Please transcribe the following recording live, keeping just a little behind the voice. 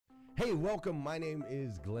Hey, welcome. My name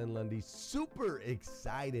is Glenn Lundy. Super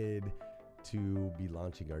excited to be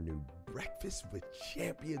launching our new Breakfast with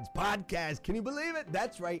Champions podcast. Can you believe it?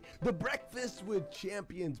 That's right. The Breakfast with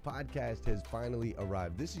Champions podcast has finally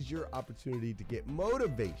arrived. This is your opportunity to get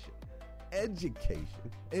motivation, education,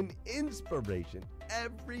 and inspiration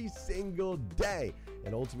every single day.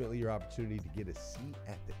 And ultimately, your opportunity to get a seat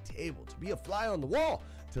at the table, to be a fly on the wall,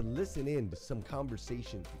 to listen in to some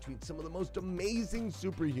conversations between some of the most amazing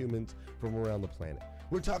superhumans from around the planet.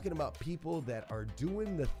 We're talking about people that are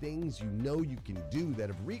doing the things you know you can do, that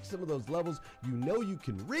have reached some of those levels you know you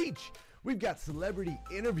can reach. We've got celebrity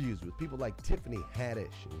interviews with people like Tiffany Haddish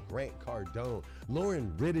and Grant Cardone,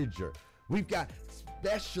 Lauren Rittiger. We've got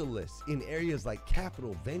specialists in areas like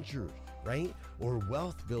capital ventures, right? Or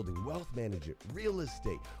wealth building, wealth management, real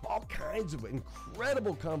estate, all kinds of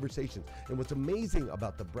incredible conversations. And what's amazing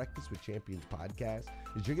about the Breakfast with Champions podcast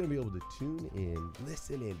is you're going to be able to tune in,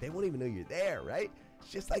 listen in. They won't even know you're there, right? It's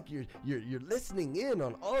just like you're listening in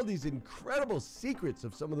on all these incredible secrets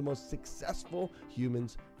of some of the most successful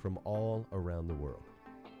humans from all around the world.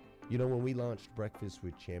 You know, when we launched Breakfast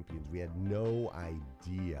with Champions, we had no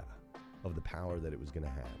idea of the power that it was going to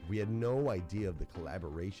have. We had no idea of the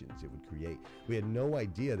collaborations it would create. We had no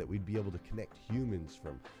idea that we'd be able to connect humans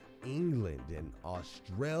from England and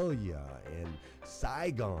Australia and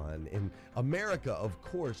Saigon and America, of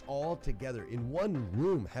course, all together in one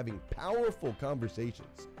room, having powerful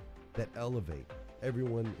conversations that elevate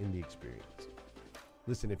everyone in the experience.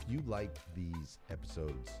 Listen, if you like these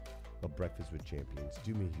episodes of Breakfast with Champions,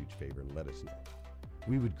 do me a huge favor and let us know.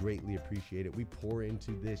 We would greatly appreciate it. We pour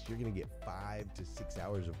into this. You're going to get 5 to 6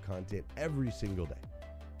 hours of content every single day,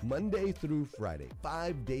 Monday through Friday,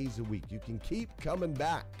 5 days a week. You can keep coming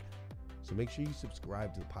back. So make sure you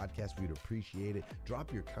subscribe to the podcast. We'd appreciate it.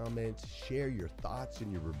 Drop your comments, share your thoughts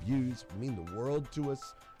and your reviews. It would mean the world to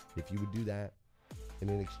us if you would do that. And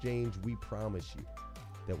in exchange, we promise you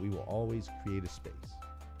that we will always create a space,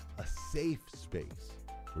 a safe space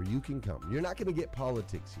where you can come. You're not going to get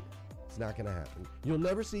politics here. It's not going to happen. You'll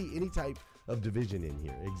never see any type of division in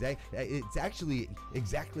here. It's actually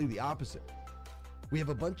exactly the opposite. We have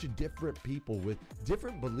a bunch of different people with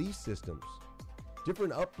different belief systems,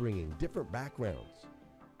 different upbringing, different backgrounds.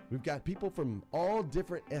 We've got people from all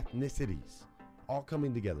different ethnicities all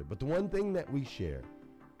coming together. But the one thing that we share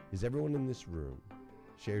is everyone in this room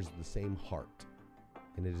shares the same heart.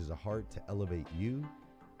 And it is a heart to elevate you,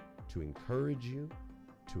 to encourage you,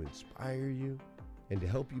 to inspire you, and to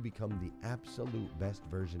help you become the absolute best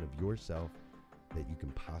version of yourself that you can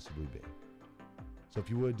possibly be. So if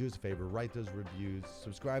you would, do us a favor, write those reviews,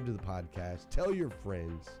 subscribe to the podcast, tell your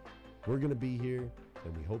friends. We're going to be here,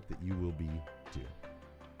 and we hope that you will be too.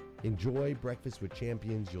 Enjoy Breakfast with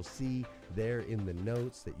Champions. You'll see there in the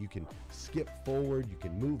notes that you can skip forward, you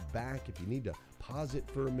can move back. If you need to pause it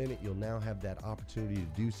for a minute, you'll now have that opportunity to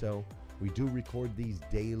do so. We do record these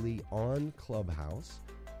daily on Clubhouse.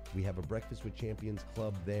 We have a Breakfast with Champions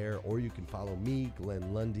club there, or you can follow me,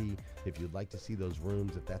 Glenn Lundy, if you'd like to see those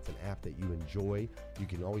rooms. If that's an app that you enjoy, you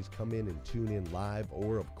can always come in and tune in live,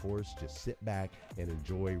 or of course, just sit back and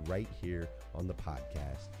enjoy right here on the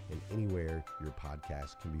podcast and anywhere your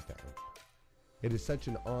podcast can be found. It is such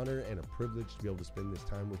an honor and a privilege to be able to spend this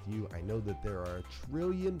time with you. I know that there are a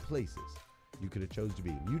trillion places you could have chose to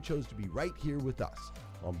be. You chose to be right here with us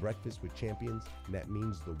on Breakfast with Champions, and that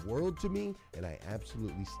means the world to me, and I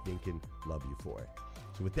absolutely stinking love you for it.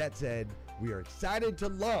 So with that said, we are excited to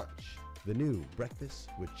launch the new Breakfast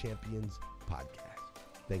with Champions podcast.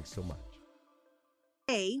 Thanks so much.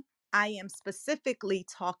 Today, I am specifically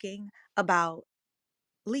talking about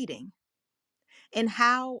leading. And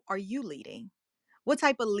how are you leading? What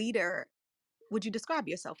type of leader would you describe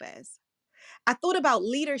yourself as? I thought about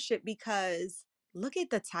leadership because look at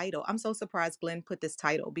the title. I'm so surprised Glenn put this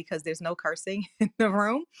title because there's no cursing in the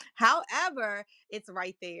room. However, it's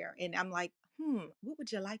right there. And I'm like, what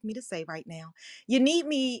would you like me to say right now? You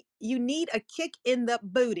need a kick in the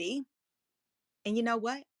booty. And you know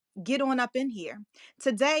what? Get on up in here.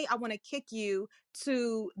 Today, I want to kick you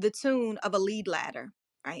to the tune of a lead ladder,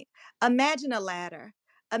 right? Imagine a ladder.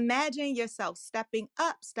 Imagine yourself stepping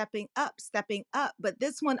up, stepping up, stepping up. But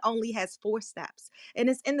this one only has 4 steps, and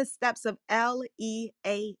it's in the steps of LEAD.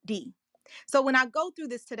 So when I go through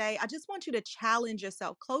this today, I just want you to challenge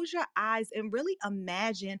yourself. Close your eyes and really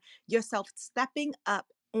imagine yourself stepping up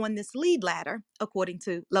on this lead ladder, according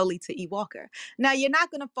to Lolita E. Walker. Now, you're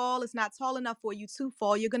not going to fall. It's not tall enough for you to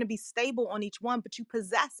fall. You're going to be stable on each one, but you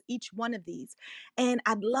possess each one of these. And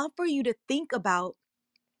I'd love for you to think about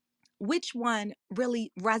which one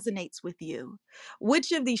really resonates with you.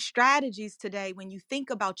 Which of these strategies today, when you think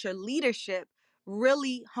about your leadership,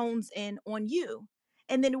 really hones in on you.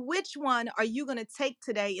 And then which one are you going to take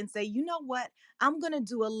today and say, you know what? I'm going to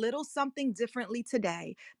do a little something differently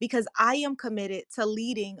today because I am committed to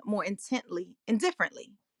leading more intently and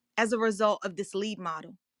differently as a result of this lead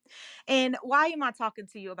model. And why am I talking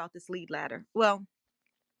to you about this lead ladder? Well,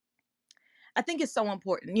 I think it's so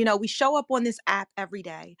important. We show up on this app every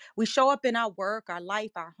day. We show up in our work, our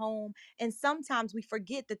life, our home, and sometimes we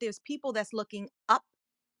forget that there's people that's looking up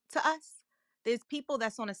to us. There's people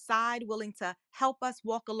that's on a side willing to help us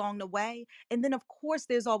walk along the way. And then, of course,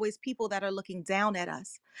 there's always people that are looking down at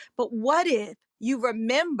us. But what if you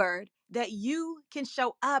remembered that you can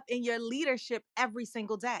show up in your leadership every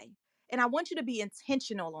single day? And I want you to be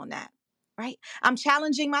intentional on that, right? I'm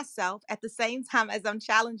challenging myself at the same time as I'm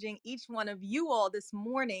challenging each one of you all this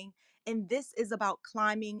morning. And this is about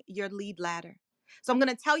climbing your lead ladder. So I'm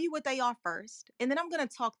going to tell you what they are first, and then I'm going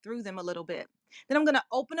to talk through them a little bit. Then I'm going to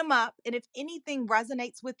open them up. And if anything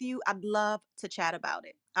resonates with you, I'd love to chat about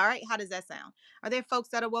it. All right. How does that sound? Are there folks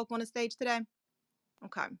that are woke on the stage today?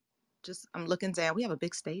 Okay. I'm looking down. We have a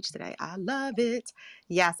big stage today. I love it.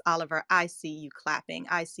 Yes, Oliver, I see you clapping.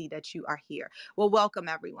 I see that you are here. Well, welcome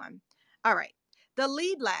everyone. All right. The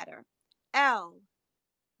lead ladder. L,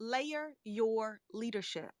 layer your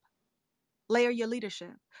leadership. Layer your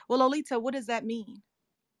leadership. Well, Lolita, what does that mean?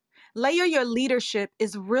 Layer your leadership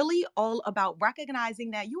is really all about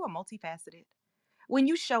recognizing that you are multifaceted. When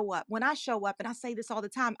you show up, when I show up, and I say this all the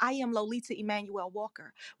time, I am Lolita Emmanuel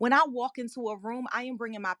Walker. When I walk into a room, I am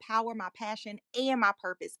bringing my power, my passion, and my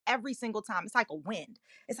purpose every single time. It's like a wind,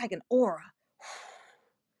 it's like an aura.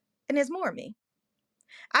 And there's more of me.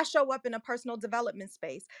 I show up in a personal development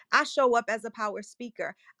space. I show up as a power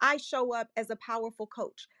speaker. I show up as a powerful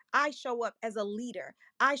coach. I show up as a leader.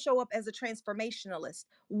 I show up as a transformationalist.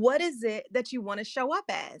 What is it that you want to show up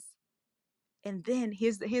as? And then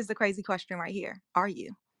here's the crazy question right here. Are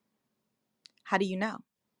you? How do you know?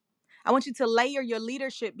 I want you to layer your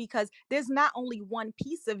leadership because there's not only one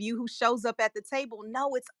piece of you who shows up at the table.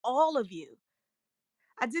 No, it's all of you.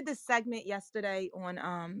 I did this segment yesterday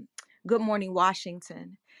on Good Morning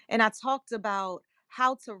Washington, and I talked about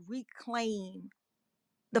how to reclaim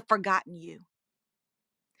the forgotten you,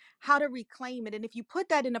 how to reclaim it. And if you put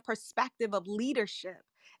that in a perspective of leadership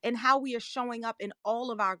and how we are showing up in all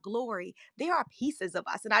of our glory, there are pieces of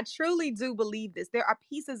us. And I truly do believe this. There are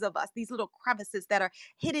pieces of us, these little crevices that are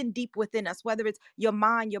hidden deep within us, whether it's your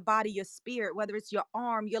mind, your body, your spirit, whether it's your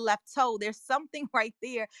arm, your left toe. There's something right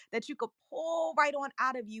there that you could pull right on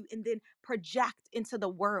out of you and then project into the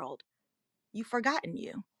world. You've forgotten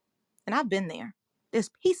you. And I've been there. There's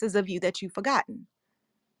pieces of you that you've forgotten.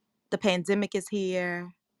 The pandemic is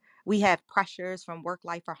here. We have pressures from work,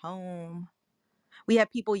 life, or home. We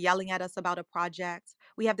have people yelling at us about a project.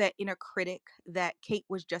 We have that inner critic that Kate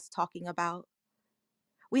was just talking about.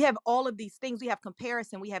 We have all of these things. We have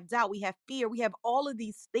comparison. We have doubt. We have fear. We have all of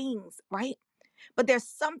these things, right? But there's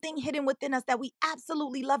something hidden within us that we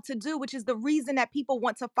absolutely love to do, which is the reason that people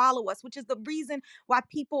want to follow us, which is the reason why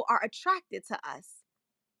people are attracted to us.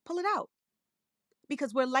 Pull it out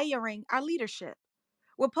because we're layering our leadership.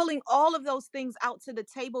 We're pulling all of those things out to the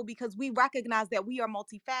table because we recognize that we are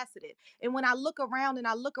multifaceted. And when I look around and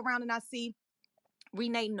I look around and I see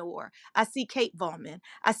Renee Noor, I see Kate Volman,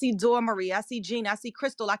 I see Dora Marie, I see Gina, I see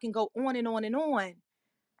Crystal, I can go on and on and on.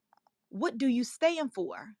 What do you stand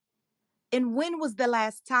for? And when was the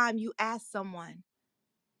last time you asked someone,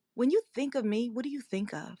 when you think of me, what do you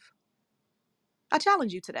think of? I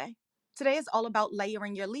challenge you today. Today is all about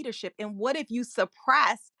layering your leadership. And what if you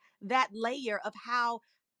suppress that layer of how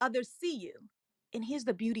others see you? And here's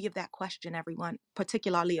the beauty of that question, everyone,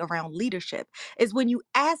 particularly around leadership, is when you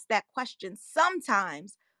ask that question,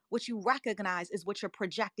 sometimes what you recognize is what you're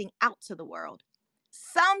projecting out to the world.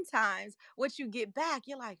 Sometimes what you get back,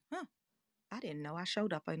 you're like, I didn't know I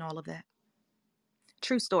showed up in all of that.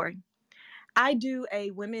 True story. I do a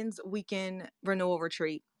women's weekend renewal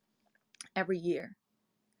retreat every year.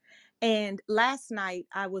 And last night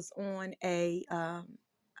I was on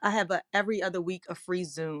I have a every other week a free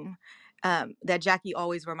Zoom that Jackie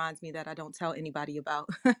always reminds me that I don't tell anybody about.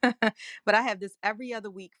 But I have this every other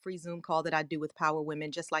week free Zoom call that I do with Power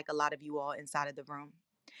Women, just like a lot of you all inside of the room.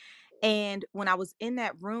 And when I was in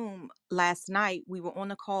that room last night, we were on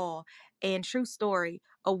a call, and true story,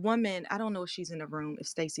 a woman, I don't know if she's in the room, if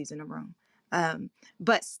Stacy's in the room,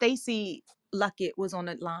 but Stacy Luckett was on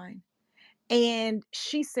the line, and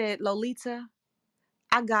she said, Lolita,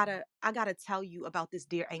 I gotta tell you about this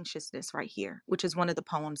Dear Anxiousness right here, which is one of the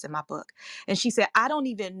poems in my book. And she said, I don't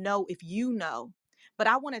even know if you know, but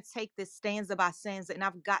I want to take this stanza by stanza, and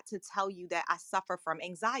I've got to tell you that I suffer from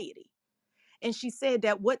anxiety. And she said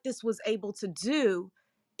that what this was able to do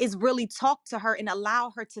is really talk to her and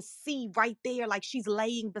allow her to see right there, like she's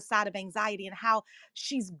laying beside of anxiety, and how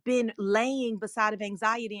she's been laying beside of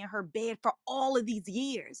anxiety in her bed for all of these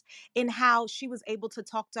years, and how she was able to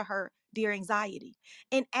talk to her dear anxiety.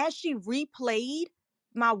 And as she replayed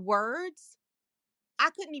my words, I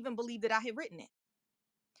couldn't even believe that I had written it.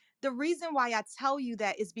 The reason why I tell you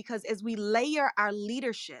that is because as we layer our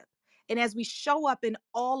leadership and as we show up in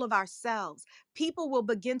all of ourselves, people will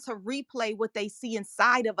begin to replay what they see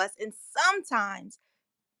inside of us. And sometimes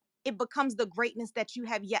it becomes the greatness that you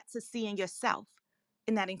have yet to see in yourself.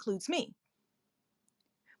 And that includes me.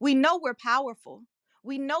 We know we're powerful.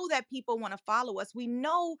 We know that people want to follow us. We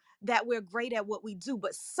know that we're great at what we do,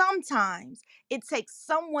 but sometimes it takes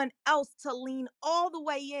someone else to lean all the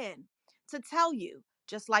way in to tell you,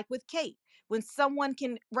 just like with Kate, when someone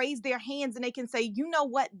can raise their hands and they can say, you know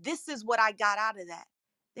what, this is what I got out of that.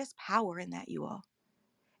 There's power in that, you all.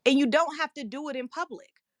 And you don't have to do it in public.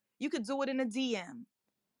 You could do it in a DM.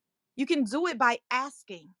 You can do it by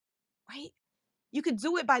asking, right? You could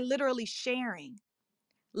do it by literally sharing.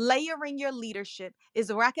 Layering your leadership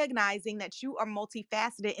is recognizing that you are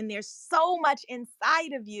multifaceted and there's so much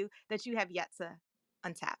inside of you that you have yet to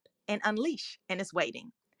untap and unleash, and it's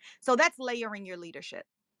waiting. So that's layering your leadership.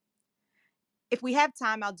 If we have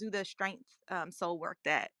time, I'll do the strength soul work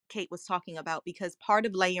that Kate was talking about, because part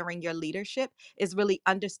of layering your leadership is really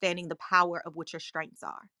understanding the power of what your strengths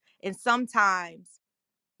are. And sometimes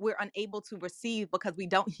we're unable to receive because we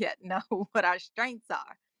don't yet know what our strengths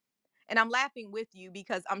are. And I'm laughing with you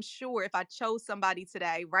because I'm sure if I chose somebody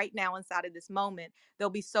today, right now, inside of this moment,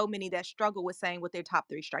 there'll be so many that struggle with saying what their top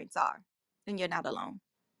three strengths are. And you're not alone.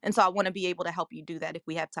 And so I want to be able to help you do that if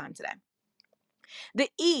we have time today. The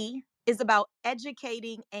E is about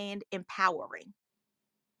educating and empowering.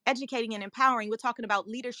 Educating and empowering, we're talking about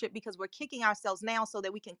leadership because we're kicking ourselves now so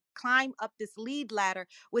that we can climb up this lead ladder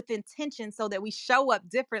with intention, so that we show up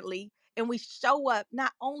differently and we show up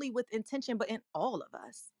not only with intention, but in all of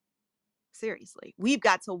us. Seriously, we've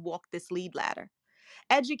got to walk this lead ladder.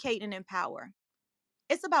 Educate and empower.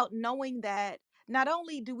 It's about knowing that not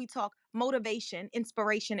only do we talk motivation,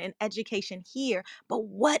 inspiration, and education here, but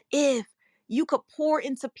what if you could pour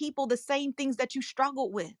into people the same things that you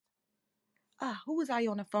struggled with? Who was I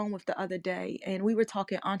on the phone with the other day? And we were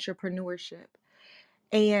talking entrepreneurship.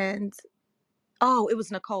 And it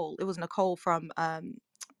was Nicole. It was Nicole from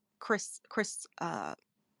Chris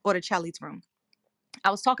Orticelli's room. I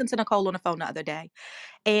was talking to Nicole on the phone the other day,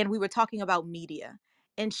 and we were talking about media.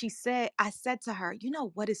 And I said to her, you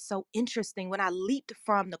know what is so interesting? When I leaped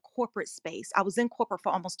from the corporate space, I was in corporate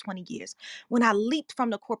for almost 20 years. When I leaped from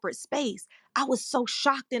the corporate space, I was so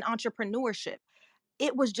shocked in entrepreneurship.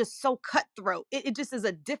 It was just so cutthroat. It just is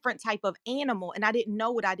a different type of animal. And I didn't know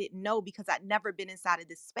what I didn't know because I'd never been inside of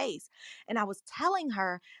this space. And I was telling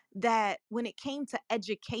her that when it came to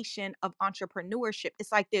education of entrepreneurship,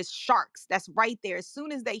 it's like there's sharks that's right there. As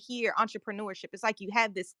soon as they hear entrepreneurship, it's like you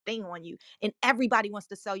have this thing on you and everybody wants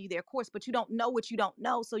to sell you their course, but you don't know what you don't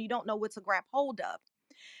know. So you don't know what to grab hold of.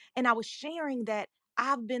 And I was sharing that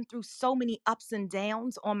I've been through so many ups and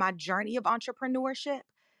downs on my journey of entrepreneurship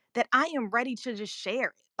that I am ready to just share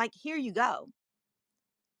it. Like, here you go.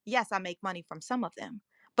 Yes, I make money from some of them.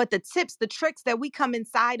 But the tips, the tricks that we come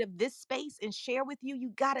inside of this space and share with you, you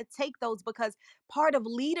got to take those, because part of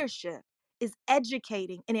leadership is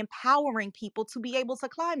educating and empowering people to be able to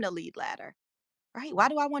climb the lead ladder. Right? Why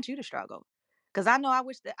do I want you to struggle? Because I know I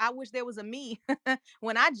wish there was a me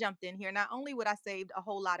when I jumped in here. Not only would I saved a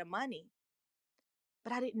whole lot of money,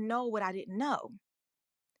 but I didn't know what I didn't know.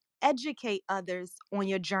 Educate others on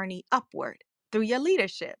your journey upward through your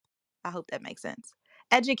leadership. I hope that makes sense.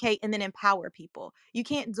 Educate and then empower people. You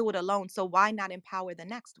can't do it alone, so why not empower the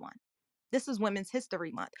next one? This is Women's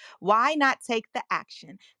History Month. Why not take the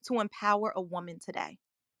action to empower a woman today?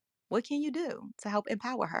 What can you do to help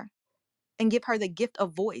empower her and give her the gift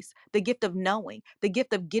of voice, the gift of knowing, the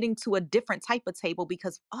gift of getting to a different type of table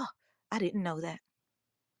because, I didn't know that.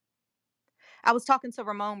 I was talking to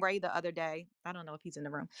Ramon Ray the other day. I don't know if he's in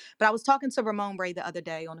the room, but I was talking to Ramon Ray the other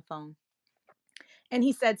day on the phone. And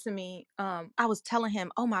he said to me, I was telling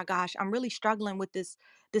him, oh my gosh, I'm really struggling with this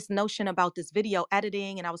notion about this video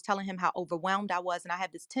editing. And I was telling him how overwhelmed I was. And I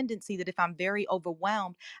have this tendency that if I'm very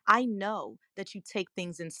overwhelmed, I know that you take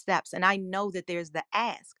things in steps. And I know that there's the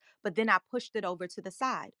ask, but then I pushed it over to the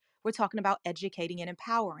side. We're talking about educating and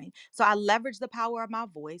empowering. So I leveraged the power of my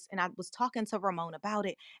voice and I was talking to Ramon about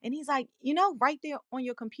it. And he's like, right there on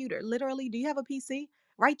your computer, literally, do you have a PC?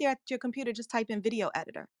 Right there at your computer, just type in video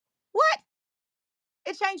editor. What?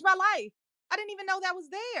 It changed my life. I didn't even know that was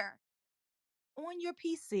there. on your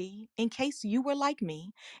PC, in case you were like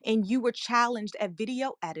me and you were challenged at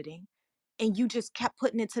video editing and you just kept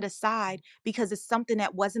putting it to the side because it's something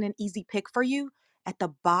that wasn't an easy pick for you, at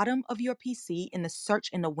the bottom of your PC in the search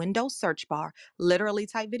in the Windows search bar, literally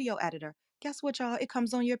type video editor. Guess what, y'all? It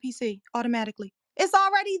comes on your PC automatically. It's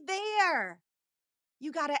already there.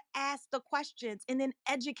 You got to ask the questions and then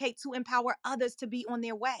educate to empower others to be on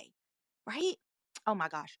their way, right? Oh my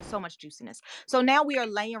gosh, so much juiciness. So now we are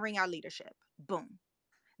layering our leadership. Boom.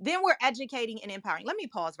 Then we're educating and empowering. Let me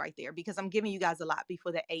pause right there because I'm giving you guys a lot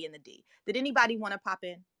before the A and the D. Did anybody want to pop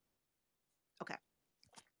in? Okay.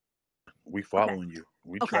 We following you.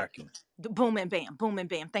 We Okay. tracking. Boom and bam, boom and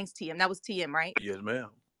bam. Thanks, TM. That was TM, right? Yes, ma'am.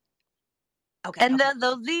 Okay. And Okay.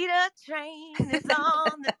 the leader train is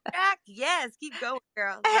on the track. Yes, keep going,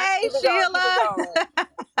 girl. Hey, Keep it going, keep it Sheila.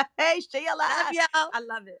 going. Hey, Sheila. Love y'all. I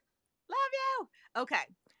love it. Love you. Okay.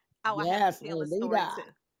 Oh, I have Yes, a Sheila we story leader.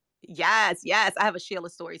 too. Yes. I have a Sheila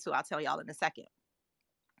story too. I'll tell y'all in a second.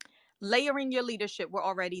 Layering your leadership, we're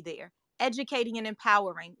already there. Educating and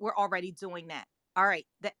empowering, we're already doing that. All right.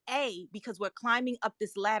 The A, because we're climbing up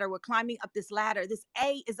this ladder, This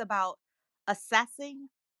A is about assessing,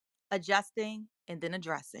 adjusting, and then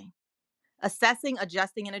addressing. Assessing,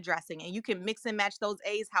 adjusting, and addressing. And you can mix and match those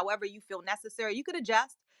A's however you feel necessary. You could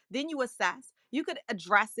adjust, then you assess. You could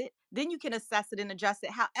address it, then you can assess it and adjust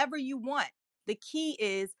it however you want. The key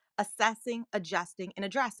is assessing, adjusting, and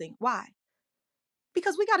addressing. Why?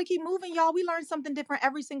 Because we got to keep moving, y'all. We learn something different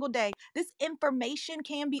every single day. This information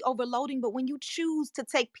can be overloading, but when you choose to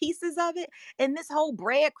take pieces of it, and this whole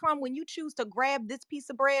breadcrumb, when you choose to grab this piece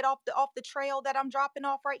of bread off the trail that I'm dropping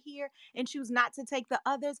off right here and choose not to take the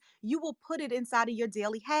others, you will put it inside of your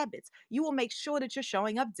daily habits. You will make sure that you're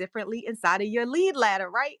showing up differently inside of your lead ladder,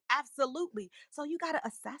 right? Absolutely. So you got to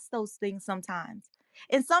assess those things sometimes.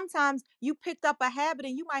 And sometimes you picked up a habit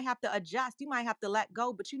and you might have to adjust, you might have to let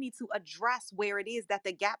go, but you need to address where it is that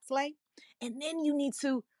the gaps lay. And then you need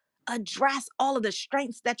to address all of the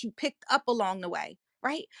strengths that you picked up along the way,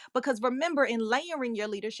 right? Because remember, in layering your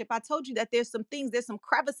leadership, I told you that there's some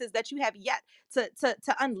crevices that you have yet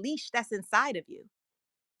to unleash that's inside of you.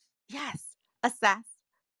 Yes, assess,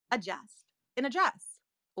 adjust, and address,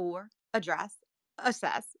 or address,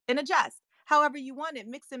 assess, and adjust. However you want it,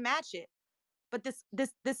 mix and match it. But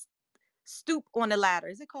this stoop on the ladder,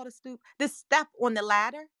 is it called a stoop? This step on the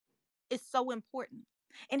ladder is so important.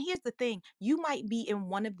 And here's the thing, you might be in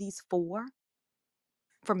one of these four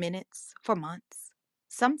for minutes, for months,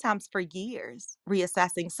 sometimes for years,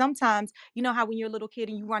 reassessing. Sometimes, you know how when you're a little kid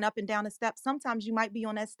and you run up and down a step, sometimes you might be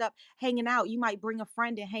on that step hanging out. You might bring a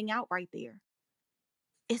friend and hang out right there.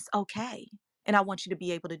 It's okay. And I want you to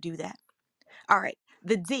be able to do that. All right.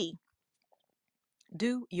 The D,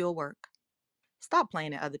 do your work. Stop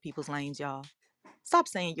playing in other people's lanes, y'all. Stop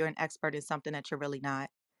saying you're an expert in something that you're really not.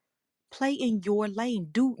 Play in your lane.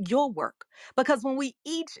 Do your work. Because when we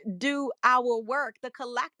each do our work, the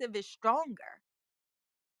collective is stronger.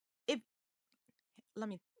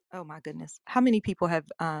 Oh my goodness. How many people have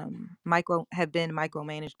been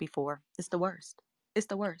micromanaged before? It's the worst. It's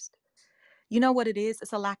the worst. You know what it is?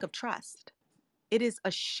 It's a lack of trust. It is a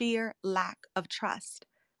sheer lack of trust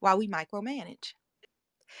while we micromanage.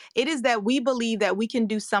 It is that we believe that we can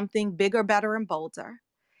do something bigger, better, and bolder.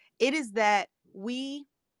 It is that we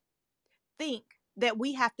think that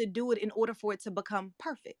we have to do it in order for it to become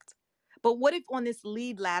perfect. But what if on this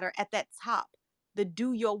lead ladder at that top, the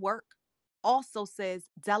do your work also says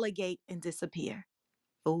delegate and disappear?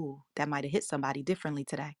 Oh, that might have hit somebody differently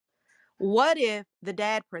today. What if the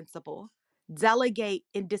dad principle, delegate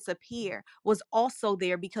and disappear, was also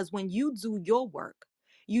there? Because when you do your work,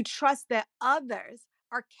 you trust that others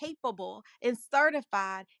are capable and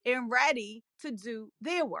certified and ready to do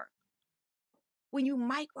their work. When you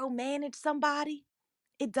micromanage somebody,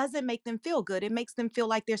 it doesn't make them feel good. It makes them feel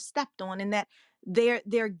like they're stepped on and that their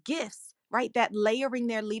gifts, right? That layering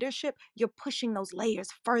their leadership, you're pushing those layers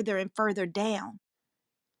further and further down.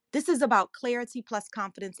 This is about clarity plus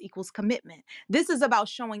confidence equals commitment. This is about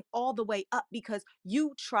showing all the way up because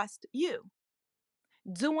you trust you.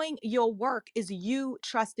 Doing your work is you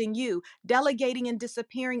trusting you. Delegating and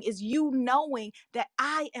disappearing is you knowing that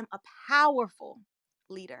I am a powerful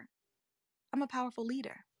leader. I'm a powerful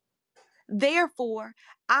leader. Therefore,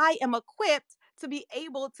 I am equipped to be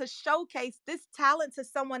able to showcase this talent to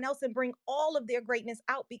someone else and bring all of their greatness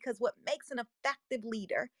out, because what makes an effective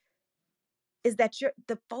leader is that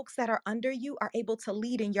the folks that are under you are able to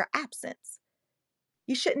lead in your absence.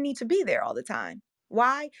 You shouldn't need to be there all the time.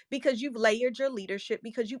 Why? Because you've layered your leadership,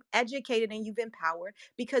 because you've educated and you've empowered,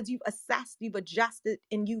 because you've assessed, you've adjusted,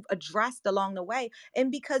 and you've addressed along the way, and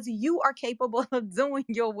because you are capable of doing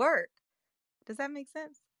your work. Does that make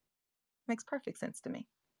sense? Makes perfect sense to me.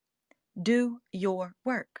 Do your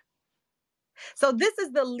work. So this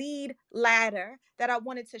is the lead ladder that I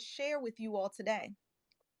wanted to share with you all today.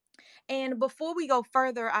 And before we go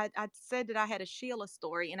further, I said that I had a Sheila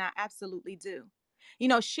story, and I absolutely do. You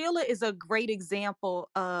know, Sheila is a great example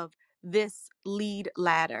of this lead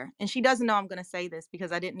ladder. And she doesn't know I'm going to say this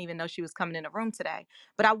because I didn't even know she was coming in the room today.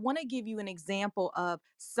 But I want to give you an example of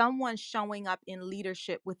someone showing up in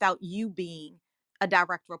leadership without you being a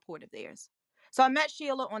direct report of theirs. So I met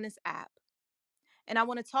Sheila on this app, and I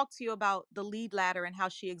want to talk to you about the lead ladder and how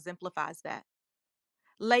she exemplifies that.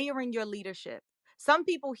 Layering your leadership. Some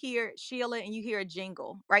people hear Sheila and you hear a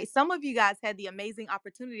jingle, right? Some of you guys had the amazing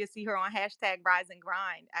opportunity to see her on hashtag Rise and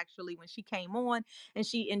Grind, actually, when she came on and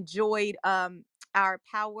she enjoyed our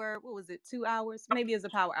power, what was it, 2 hours? Maybe it was a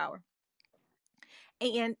power hour.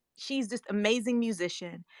 And she's just amazing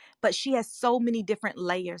musician, but she has so many different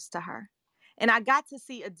layers to her. And I got to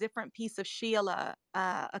see a different piece of Sheila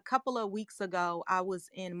a couple of weeks ago. I was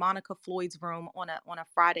in Monica Floyd's room on a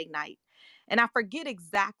Friday night, and I forget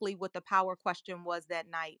exactly what the power question was that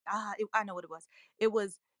night. I know what it was. It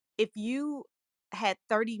was, if you had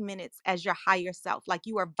 30 minutes as your higher self, like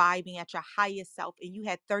you are vibing at your highest self, and you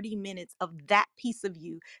had 30 minutes of that piece of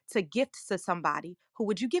you to gift to somebody, who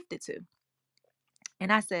would you gift it to?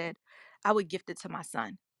 And I said, I would gift it to my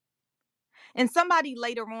son. And somebody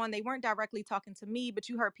later on, they weren't directly talking to me, but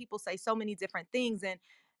you heard people say so many different things. And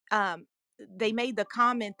um, they made the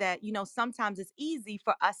comment that, you know, sometimes it's easy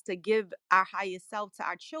for us to give our highest self to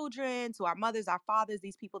our children, to our mothers, our fathers,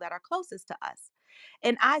 these people that are closest to us.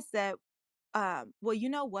 And I said, well, you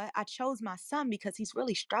know what? I chose my son because he's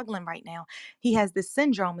really struggling right now. He has this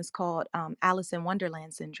syndrome. It's called Alice in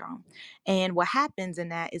Wonderland syndrome. And what happens in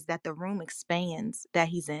that is that the room expands that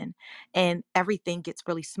he's in, and everything gets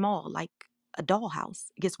really small, like a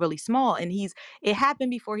dollhouse. It gets really small. And it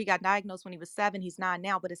happened before he got diagnosed when he was 7. He's 9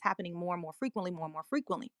 now, but it's happening more and more frequently, more and more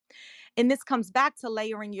frequently. And this comes back to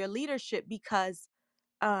layering your leadership because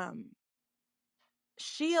um,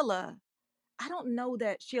 Sheila, I don't know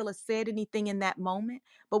that Sheila said anything in that moment,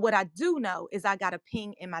 but what I do know is I got a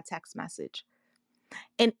ping in my text message.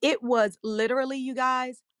 And it was literally, you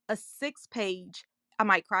guys, a 6-page, I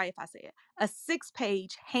might cry if I say it, a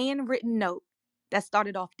 6-page handwritten note that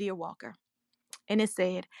started off, Dear Walker. And it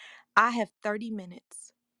said, I have 30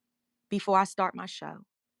 minutes before I start my show,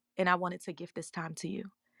 and I wanted to give this time to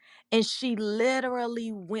you. And she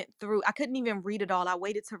literally went through, I couldn't even read it all. I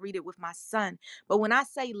waited to read it with my son. But when I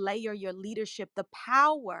say layer your leadership, the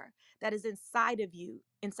power that is inside of you,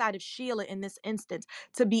 inside of Sheila in this instance,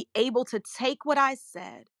 to be able to take what I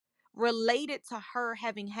said, relate it to her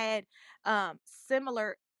having had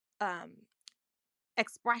similar um,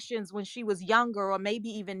 expressions when she was younger, or maybe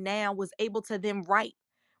even now, was able to then write,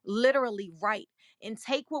 literally write, and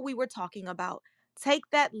take what we were talking about, take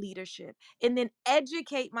that leadership, and then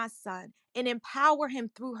educate my son and empower him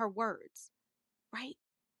through her words, right?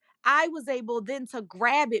 I was able then to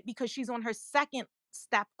grab it because she's on her second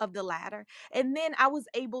step of the ladder. And then I was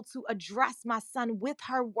able to address my son with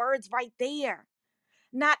her words right there.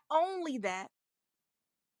 Not only that,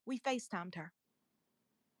 we FaceTimed her.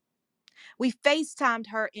 We FaceTimed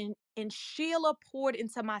her, and Sheila poured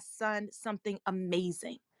into my son something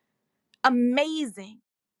amazing. Amazing.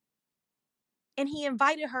 And he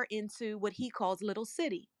invited her into what he calls Little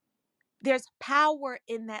City. There's power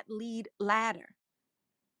in that lead ladder,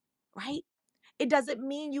 right? It doesn't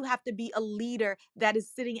mean you have to be a leader that is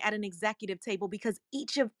sitting at an executive table, because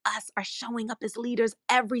each of us are showing up as leaders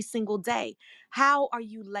every single day. How are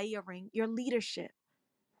you layering your leadership?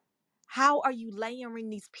 How are you layering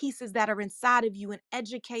these pieces that are inside of you and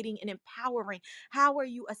educating and empowering? How are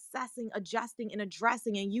you assessing, adjusting, and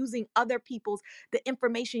addressing and using the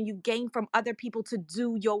information you gain from other people to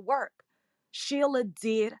do your work? Sheila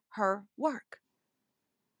did her work.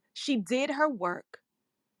 She did her work,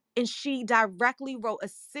 and she directly wrote a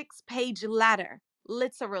 6-page letter,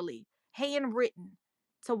 literally handwritten,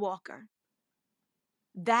 to Walker.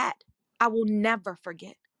 That I will never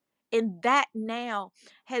forget. And that now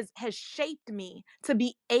has shaped me to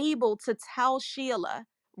be able to tell Sheila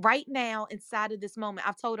right now, inside of this moment.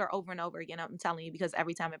 I've told her over and over again, I'm telling you, because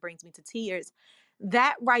every time it brings me to tears.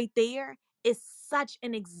 That right there is such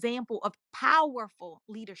an example of powerful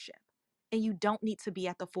leadership. And you don't need to be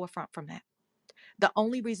at the forefront from that. The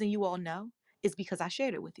only reason you all know is because I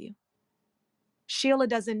shared it with you. Sheila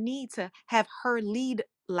doesn't need to have her lead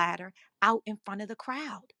ladder out in front of the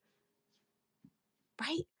crowd,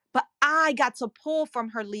 right? But I got to pull from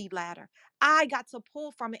her lead ladder. I got to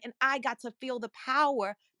pull from it, and I got to feel the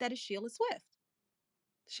power that is Sheila Swift.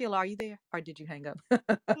 Sheila, are you there, or did you hang up?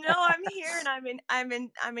 No, I'm here, and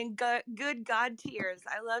I'm in good God tears.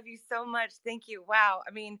 I love you so much. Thank you. Wow.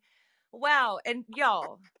 I mean, wow. And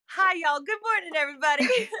y'all, hi y'all. Good morning, everybody.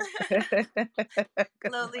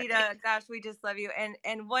 Lolita, gosh, we just love you.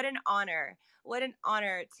 And what an honor. What an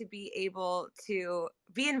honor to be able to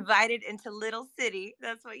be invited into Little City.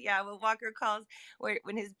 That's what Walker calls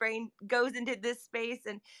when his brain goes into this space.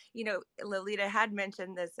 And, Lolita had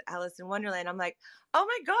mentioned this Alice in Wonderland. I'm like, oh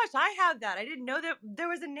my gosh, I have that. I didn't know that there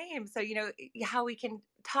was a name. So, how we can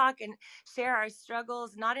talk and share our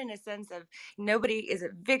struggles, not in a sense of nobody is a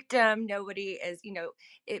victim. Nobody is,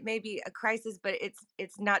 it may be a crisis, but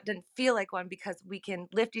it's not, doesn't feel like one, because we can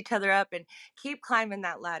lift each other up and keep climbing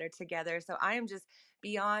that ladder together. So I am just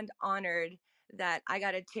beyond honored that I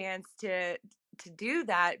got a chance to do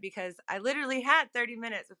that, because I literally had 30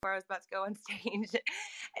 minutes before I was about to go on stage.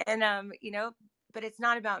 And but it's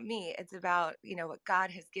not about me. It's about, what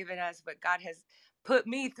God has given us, what God has put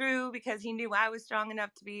me through, because he knew I was strong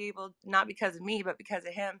enough to be able, not because of me, but because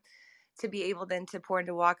of him, to be able then to pour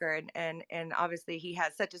into Walker. And obviously he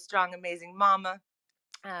has such a strong, amazing mama.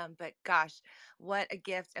 But gosh, what a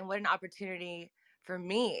gift and what an opportunity for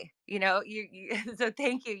me, so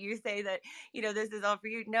thank you. You say that, this is all for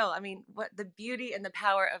you. No, I mean, what the beauty and the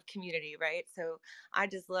power of community, right? So I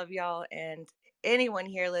just love y'all, and anyone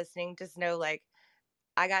here listening, just know, like,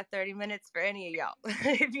 I got 30 minutes for any of y'all.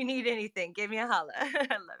 If you need anything, give me a holla. I love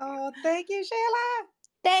you. Oh, thank you, Sheila.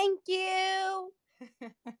 Thank you.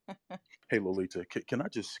 Hey, Lolita, can I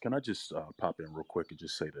just pop in real quick and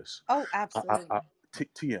just say this? Oh, absolutely.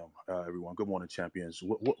 TM, everyone. Good morning, champions.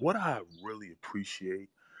 What I really appreciate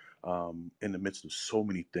in the midst of so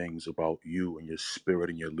many things about you and your spirit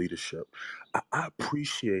and your leadership, I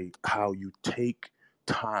appreciate how you take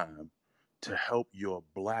time to help your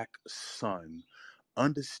Black son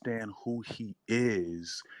understand who he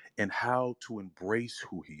is and how to embrace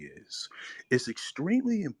who he is. It's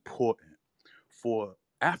extremely important for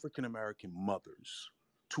African American mothers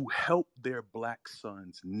to help their Black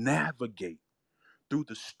sons navigate through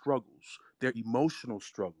the struggles, their emotional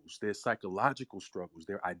struggles, their psychological struggles,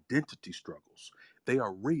 their identity struggles. They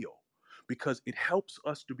are real, because it helps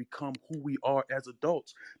us to become who we are as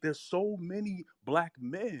adults. There's so many Black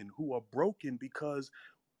men who are broken because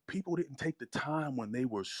people didn't take the time when they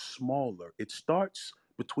were smaller. It starts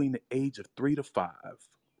between the age of 3 to 5,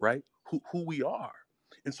 right? Who we are.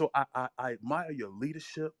 And so I admire your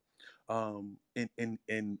leadership and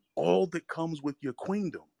all that comes with your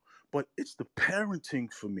queendom. But it's the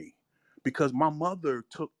parenting for me, because my mother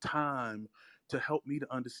took time to help me to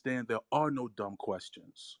understand there are no dumb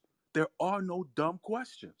questions. There are no dumb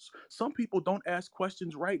questions. Some people don't ask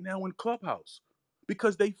questions right now in Clubhouse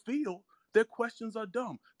because they feel their questions are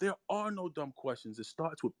dumb. There are no dumb questions. It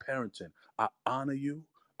starts with parenting. I honor you,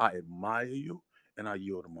 I admire you, and I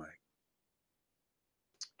yield the mic.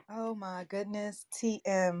 Oh my goodness,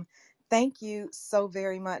 TM. Thank you so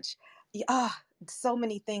very much. So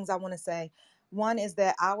many things I want to say. One is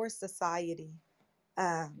that our society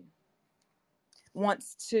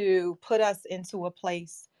wants to put us into a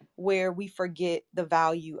place where we forget the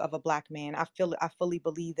value of a Black man. I fully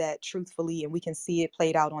believe that, truthfully, and we can see it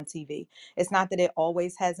played out on TV. It's not that it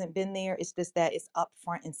always hasn't been there. It's just that it's up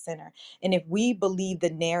front and center. And if we believe the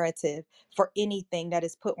narrative for anything that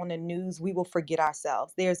is put on the news, we will forget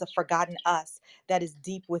ourselves. There's a forgotten us that is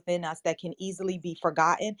deep within us that can easily be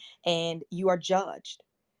forgotten, and you are judged.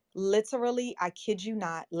 Literally, I kid you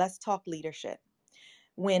not. Let's talk leadership.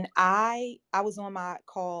 When I was on my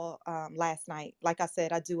call last night, like I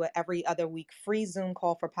said, I do it every other week, free Zoom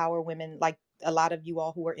call for Power Women. Like a lot of you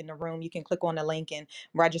all who are in the room, you can click on the link and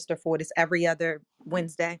register for it. It's every other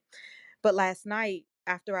Wednesday. But last night,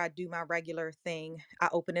 after I do my regular thing, I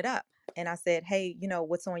open it up and I said, hey,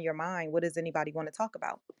 what's on your mind? What does anybody want to talk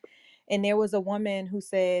about? And there was a woman who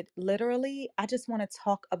said, literally, I just want to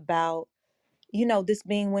talk about, this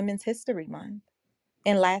being Women's History Month.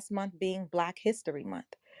 And last month being Black History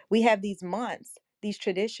Month. We have these months, these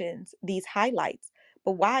traditions, these highlights,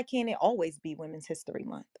 but why can't it always be Women's History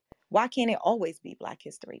Month? Why can't it always be Black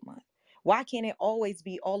History Month? Why can't it always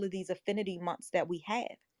be all of these affinity months that we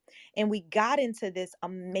have? And we got into this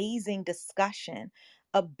amazing discussion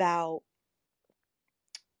about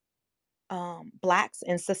Blacks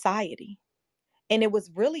in society. And it was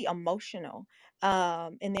really emotional.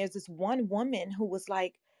 And there's this one woman who was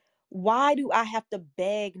like, why do I have to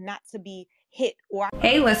beg not to be hit?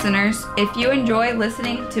 Hey listeners, if you enjoy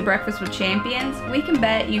listening to Breakfast with Champions, we can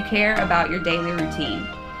bet you care about your daily routine.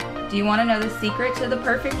 Do you want to know the secret to the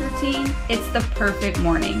perfect routine? It's the perfect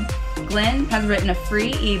morning. Glenn has written a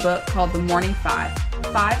free ebook called The Morning 5.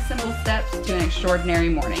 5 simple steps to an extraordinary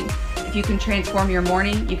morning. If you can transform your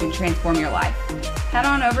morning, you can transform your life. Head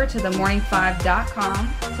on over to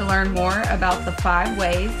themorning5.com to learn more about the 5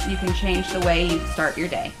 ways you can change the way you start your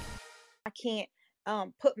day. I can't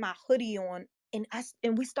put my hoodie on.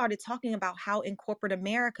 And we started talking about how in corporate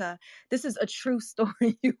America, this is a true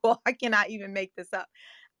story, you all. I cannot even make this up.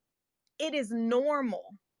 It is normal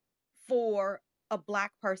for a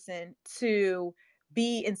Black person to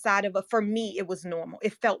be inside of for me, it was normal.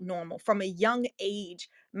 It felt normal. From a young age,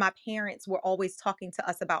 my parents were always talking to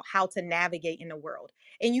us about how to navigate in the world.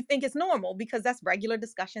 And you think it's normal because that's regular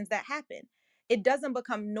discussions that happen. It doesn't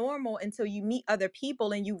become normal until you meet other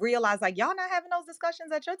people and you realize, like, y'all not having those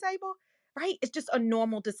discussions at your table, right? It's just a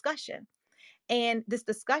normal discussion. And this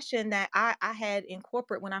discussion that I had in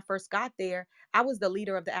corporate when I first got there, I was the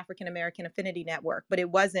leader of the African American Affinity Network, but I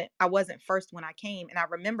wasn't first when I came. And I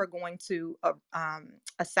remember going to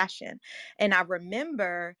a session, and I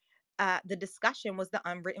remember the discussion was the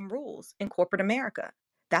unwritten rules in corporate America.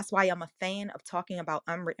 That's why I'm a fan of talking about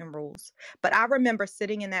unwritten rules. But I remember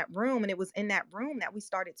sitting in that room, and it was in that room that we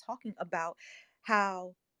started talking about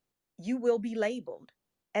how you will be labeled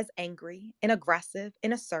as angry and aggressive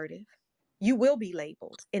and assertive. You will be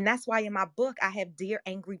labeled. And that's why in my book, I have Dear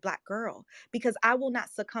Angry Black Girl, because I will not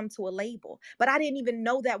succumb to a label. But I didn't even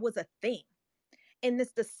know that was a thing. And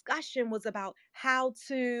this discussion was about how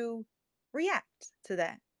to react to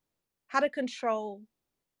that, how to control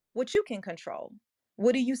what you can control.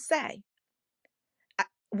 What do you say?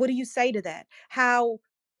 What do you say to that? How,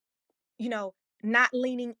 you know, not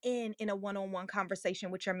leaning in a one-on-one conversation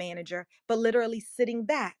with your manager, but literally sitting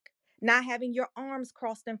back, not having your arms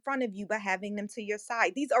crossed in front of you, but having them to your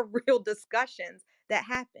side. These are real discussions that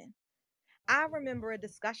happen. I remember a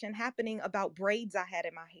discussion happening about braids I had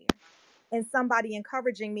in my hair, and somebody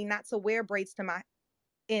encouraging me not to wear braids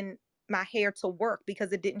in my hair to work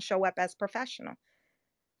because it didn't show up as professional.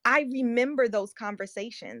 I remember those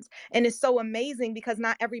conversations. And it's so amazing because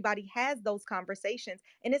not everybody has those conversations.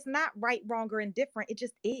 And it's not right, wrong, or indifferent. It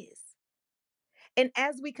just is. And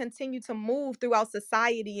as we continue to move throughout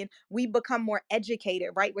society and we become more educated,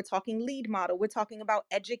 right? We're talking lead model, we're talking about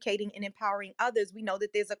educating and empowering others. We know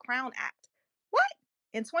that there's a Crown Act. What?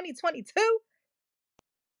 In 2022,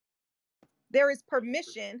 there is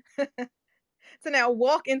permission to now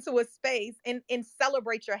walk into a space and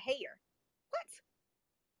celebrate your hair. What?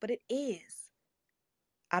 But it is.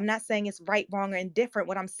 I'm not saying it's right, wrong, or indifferent.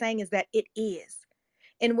 What I'm saying is that it is.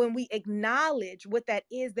 And when we acknowledge what that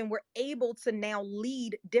is, then we're able to now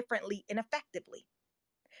lead differently and effectively.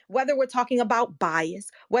 Whether we're talking about bias,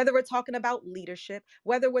 whether we're talking about leadership,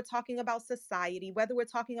 whether we're talking about society, whether we're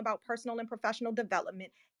talking about personal and professional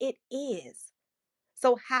development, it is.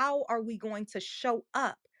 So, how are we going to show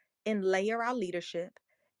up and layer our leadership,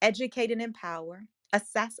 educate and empower,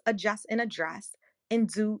 assess, adjust, and address, and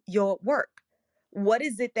do your work? What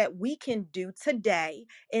is it that we can do today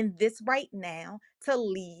in this right now to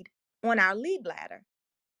lead on our lead ladder?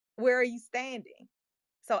 Where are you standing?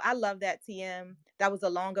 So I love that, TM. That was a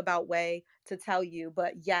long about way to tell you,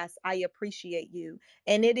 but yes, I appreciate you.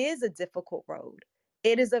 And it is a difficult road.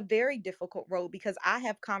 It is a very difficult road because I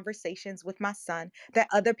have conversations with my son that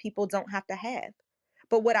other people don't have to have.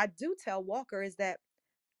 But what I do tell Walker is that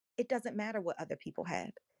it doesn't matter what other people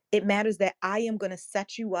have. It matters that I am going to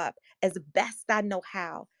set you up as best I know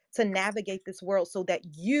how to navigate this world so that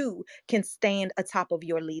you can stand atop of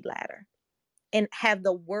your lead ladder and have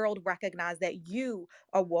the world recognize that you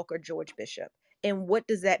are Walker George Bishop. And what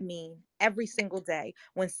does that mean every single day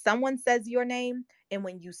when someone says your name and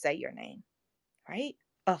when you say your name, right?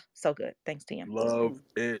 Oh, so good. Thanks, Tim. Love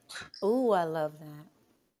it. Ooh, I love that.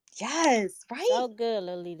 Yes, right? So good,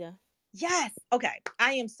 Lolita. Yes. Okay.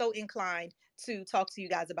 I am so inclined to talk to you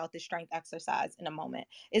guys about this strength exercise in a moment.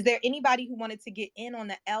 Is there anybody who wanted to get in on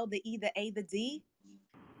the L, the E, the A, the D?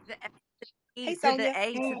 The Hey, E to the Sonia. A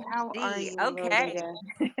Hey, to the how are D. you, Okay. Lolita?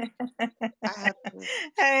 I have to,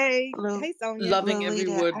 Hey. Lo- Hey, Sonia. Loving every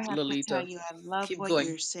Lolita, I word, have to tell Lolita. you, I love Keep what going.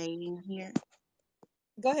 you're saying here.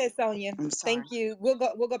 Go ahead, Sonia. I'm sorry. Thank you. We'll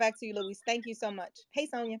go back to you, Louise. Thank you so much. Hey,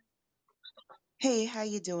 Sonia. Hey, how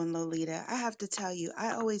you doing, Lolita? I have to tell you,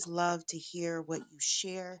 I always love to hear what you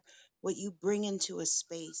share, what you bring into a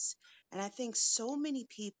space. And I think so many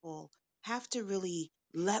people have to really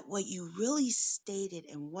let what you really stated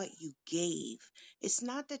and what you gave. It's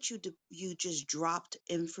not that you just dropped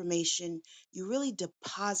information, you really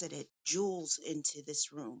deposited jewels into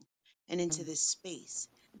this room and into this space,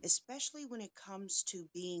 especially when it comes to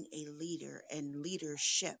being a leader and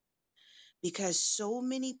leadership, because so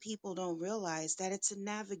many people don't realize that it's a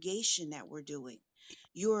navigation that we're doing.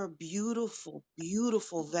 You're a beautiful,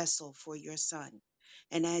 beautiful vessel for your son.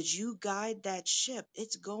 And as you guide that ship,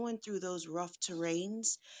 it's going through those rough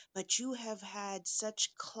terrains, but you have had such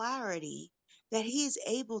clarity that he is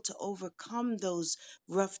able to overcome those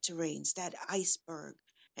rough terrains, that iceberg.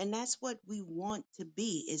 And that's what we want to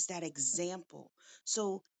be, is that example.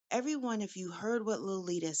 So everyone, if you heard what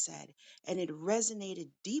Lolita said and it resonated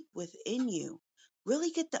deep within you,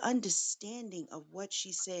 really get the understanding of what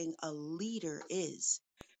she's saying a leader is.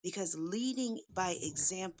 Because leading by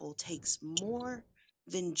example takes more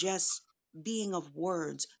than just being of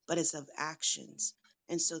words, but it's of actions.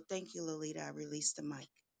 And so thank you, Lolita. I release the mic.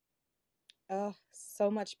 Oh, so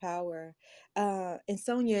much power. And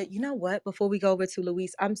Sonia, you know what? Before we go over to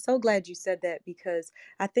Luis, I'm so glad you said that because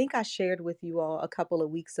I think I shared with you all a couple of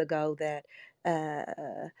weeks ago that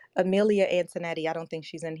Amelia Antonetti, I don't think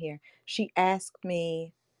she's in here, she asked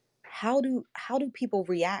me, how do people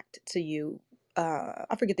react to you?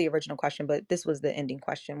 I forget the original question, but this was the ending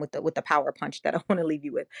question with the power punch that I want to leave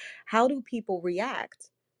you with. How do people react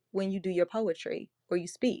when you do your poetry or you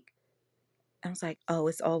speak? I was like, oh,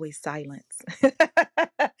 it's always silence.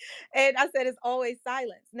 And I said, it's always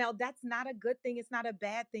silence. Now, that's not a good thing. It's not a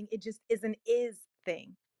bad thing. It just is an is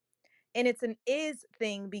thing. And it's an is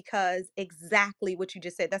thing because exactly what you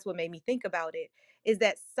just said, that's what made me think about it, is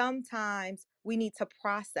that sometimes we need to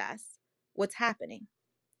process what's happening.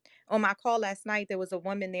 On my call last night, there was a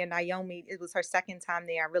woman there, Naomi. It was her second time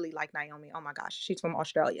there. I really like Naomi. Oh my gosh, she's from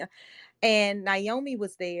Australia. And Naomi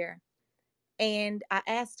was there, and I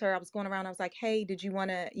asked her, I was going around, I was like, hey, did you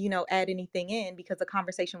want to, add anything in? Because the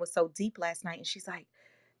conversation was so deep last night. And she's like,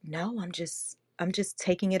 no, I'm just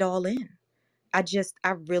taking it all in. I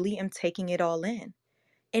really am taking it all in.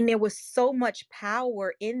 And there was so much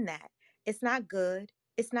power in that. It's not good.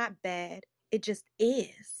 It's not bad. It just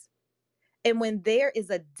is. And when there is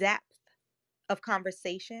a depth of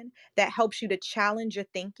conversation that helps you to challenge your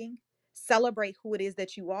thinking, celebrate who it is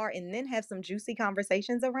that you are, and then have some juicy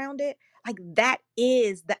conversations around it. Like that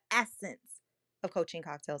is the essence of coaching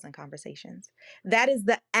cocktails and conversations. That is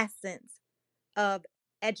the essence of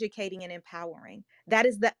educating and empowering. That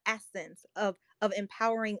is the essence of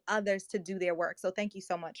empowering others to do their work. So thank you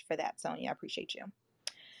so much for that, Sonia. I appreciate you.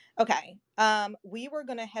 Okay. We were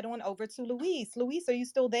gonna head on over to Luis. Luis, are you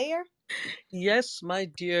still there? Yes, my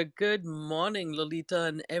dear. Good morning, Lolita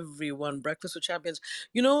and everyone. Breakfast with Champions.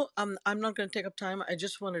 I'm not going to take up time. I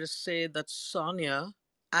just wanted to say that Sonia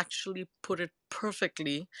actually put it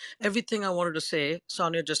perfectly. Everything I wanted to say,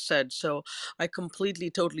 Sonia just said. So I completely,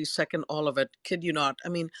 totally second all of it. Kid you not. I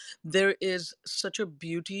mean, there is such a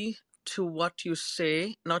beauty to what you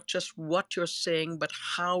say, not just what you're saying, but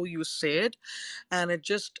how you say it, and it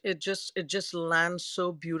just lands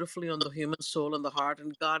so beautifully on the human soul and the heart.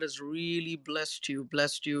 And God has really blessed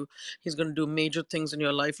you. He's going to do major things in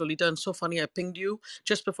your life, Lolita. And so funny, I pinged you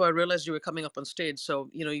just before I realized you were coming up on stage, so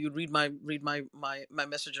you read my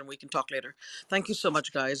message and we can talk later. Thank you so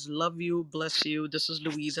much, guys. Love you, bless you. This is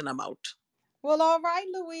Louise and I'm out. Well, all right,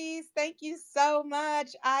 Louise. Thank you so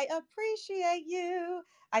much. I appreciate you.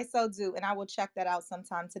 I so do. And I will check that out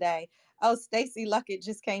sometime today. Oh, Stacy Luckett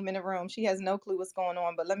just came in the room. She has no clue what's going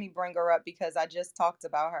on, but let me bring her up because I just talked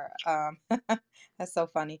about her. That's so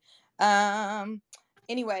funny. Um,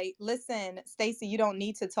 anyway, listen, Stacy, you don't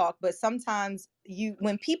need to talk, but sometimes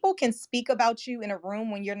when people can speak about you in a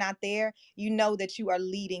room when you're not there, you know that you are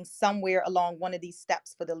leading somewhere along one of these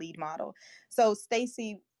steps for the lead model. So,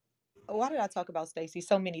 Stacy, why did I talk about Stacy?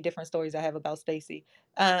 So many different stories I have about Stacy.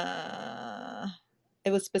 Uh,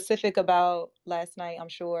 it was specific about last night, I'm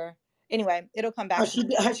sure. Anyway, it'll come back to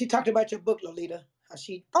me. How she talked about your book, Lolita. How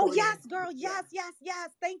she Oh, poured yes, in. girl. Yeah. Yes, yes, yes.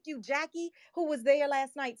 Thank you, Jackie, who was there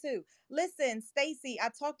last night too. Listen, Stacy, I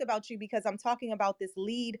talked about you because I'm talking about this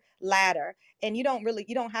lead ladder. And you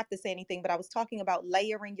don't have to say anything, but I was talking about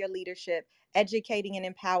layering your leadership, educating and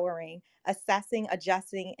empowering, assessing,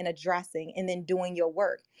 adjusting, and addressing, and then doing your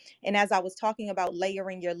work. And as I was talking about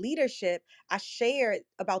layering your leadership, I shared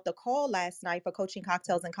about the call last night for coaching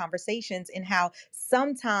cocktails and conversations and how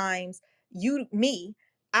sometimes me,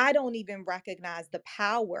 I don't even recognize the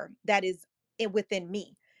power that is within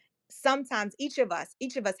me. Sometimes each of us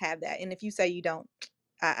have that. And if you say you don't,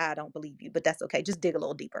 I don't believe you, but that's okay. Just dig a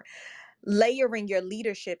little deeper. Layering your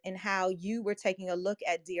leadership and how you were taking a look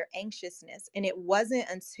at dear anxiousness. And it wasn't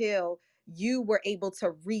until you were able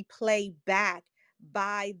to replay back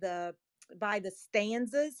by the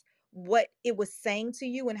stanzas what it was saying to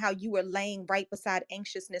you and how you were laying right beside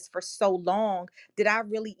anxiousness for so long did I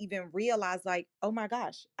really even realize, like, oh my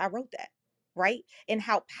gosh, I wrote that, right? And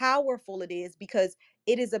how powerful it is because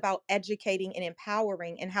it is about educating and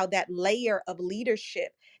empowering, and how that layer of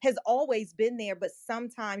leadership has always been there, but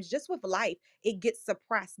sometimes just with life, it gets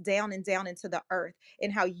suppressed down and down into the earth.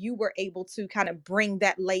 And how you were able to kind of bring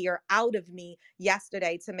that layer out of me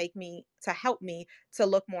yesterday to help me to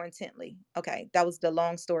look more intently. Okay, that was the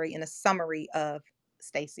long story in a summary of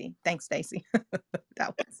Stacy. Thanks, Stacy.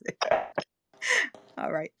 That was it.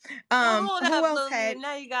 All right. Well, hold Who up, else Lolita. had?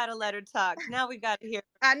 Now you gotta let her talk. Now we gotta hear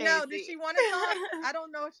I from know. Did Stacy. she want to talk? I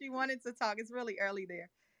don't know if she wanted to talk. It's really early there.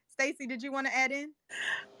 Stacy, did you want to add in?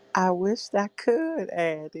 I wish I could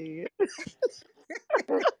add in.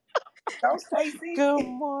 Go, Stacy. Good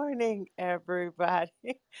morning, everybody.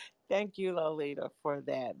 Thank you, Lolita, for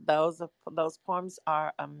that. Those poems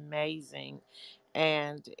are amazing,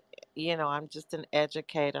 and I'm just an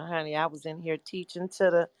educator, honey. I was in here teaching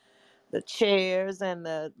to the chairs and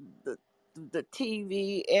the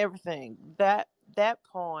TV, everything. That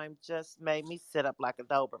poem just made me sit up like a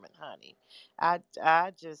Doberman, honey.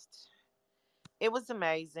 I just it was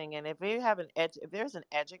amazing. And if you have if there's an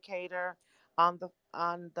educator on the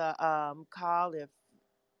call,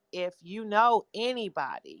 if you know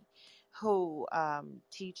anybody who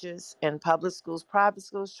teaches in public schools, private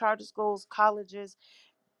schools, charter schools, colleges,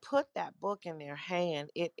 put that book in their hand.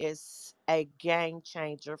 It is a game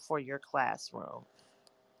changer for your classroom.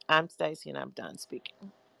 I'm Stacy, and I'm done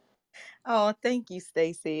speaking. Oh, thank you,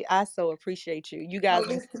 Stacy. I so appreciate you. You guys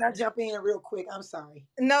Lolita, can I jump in real quick? I'm sorry.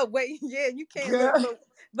 No, wait, yeah, you can't look, Girl.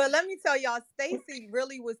 but let me tell y'all, Stacy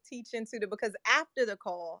really was teaching to because after the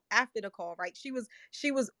call, right? She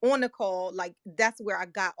was on the call, like that's where I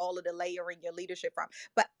got all of the layering your leadership from.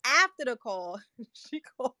 But after the call, she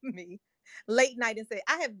called me late night and said,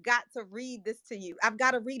 I have got to read this to you. I've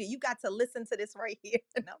got to read it. You got to listen to this right here.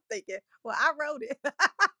 And I'm thinking, well, I wrote it.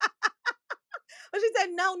 But she said,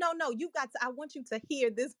 no, no, no, you got to, I want you to hear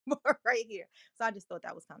this more right here. So I just thought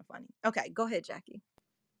that was kind of funny. Okay, go ahead, Jackie.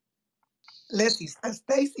 Listen,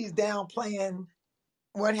 Stacy's downplaying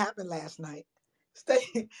what happened last night.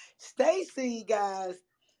 Stacy, guys,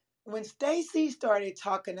 when Stacy started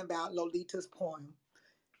talking about Lolita's poem,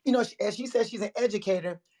 as she said, she's an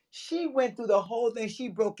educator. She went through the whole thing. She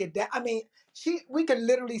broke it down. I mean, we could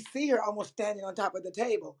literally see her almost standing on top of the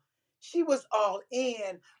table. She was all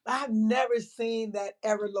in. I've never seen that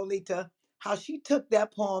ever, Lolita, how she took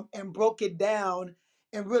that poem and broke it down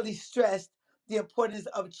and really stressed the importance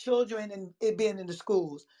of children and it being in the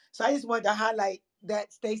schools. So I just wanted to highlight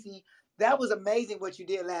that, Stacy. That was amazing what you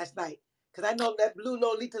did last night. Because I know that blew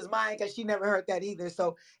Lolita's mind because she never heard that either.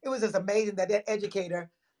 So it was just amazing that educator,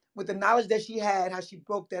 with the knowledge that she had, how she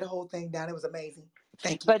broke that whole thing down. It was amazing.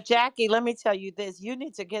 Thank you. But Jackie, let me tell you this. You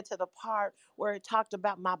need to get to the part where it talked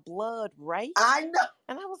about my blood race. I know.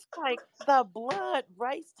 And I was like, the blood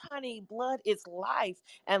race, honey, blood is life.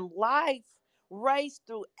 And life raced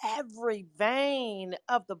through every vein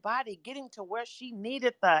of the body, getting to where she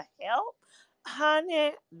needed the help.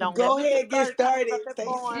 Honey, don't Go let me ahead, get get started talking started, about that Stacy.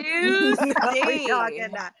 poem. No, y'all Juicy.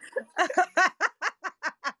 cannot.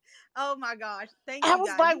 Oh my gosh. Thank I you was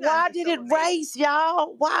guys. like, You guys why are did so it amazing. race,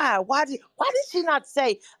 y'all? Why? Why did she not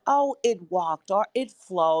say, oh, it walked or it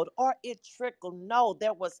flowed or it trickled? No,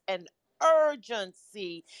 there was an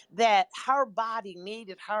urgency that her body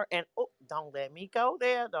needed her. And oh, don't let me go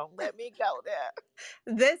there. Don't let me go there.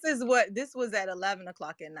 This was at 11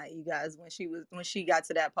 o'clock at night, you guys, when she got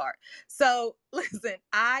to that part. So listen,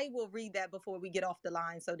 I will read that before we get off the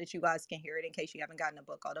line so that you guys can hear it in case you haven't gotten the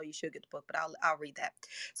book, although you should get the book, but I'll read that.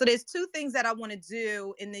 So there's two things that I want to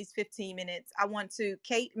do in these 15 minutes.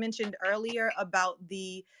 Kate mentioned earlier about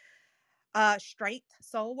the strength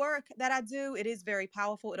soul work that I do. It is very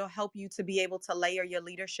powerful. It'll help you to be able to layer your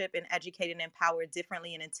leadership and educate and empower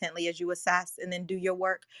differently and intently as you assess and then do your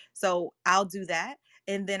work. So I'll do that.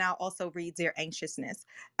 And then I'll also read Dear Anxiousness.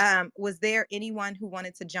 Was there anyone who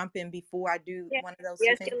wanted to jump in before I do one of those two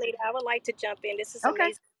Yes, things? Yolita, I would like to jump in. This is Okay.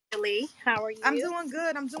 amazing. Lee, how are you? I'm doing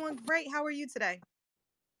good. I'm doing great. How are you today?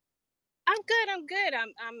 I'm good.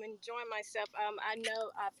 I'm enjoying myself. I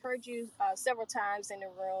know I've heard you several times in the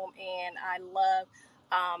room, and I love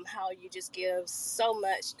how you just give so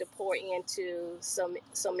much to pour into so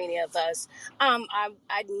many of us. I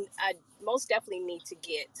most definitely need to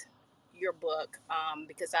get your book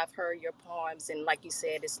because I've heard your poems, and like you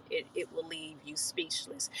said, it will leave you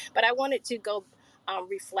speechless. But I wanted to go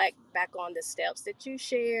reflect back on the steps that you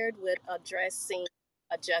shared with addressing,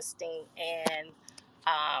 adjusting, and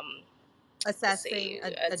Assessing,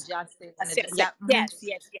 adjusting, and yes,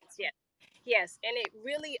 mm-hmm. yes. And it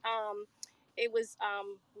really it was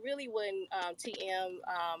really when TM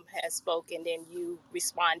had spoken, then you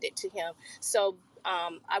responded to him. So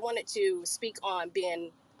I wanted to speak on being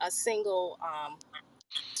a single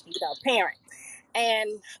parent.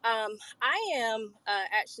 And I am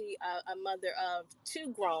actually a mother of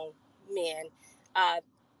two grown men, uh,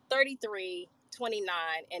 33, 29,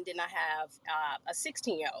 and then I have a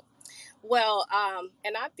 16-year-old. Well,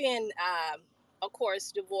 and I've been, of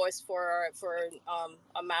course, divorced for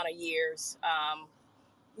amount of years.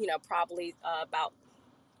 Probably about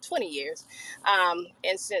 20 years.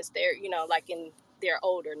 And since they're, they're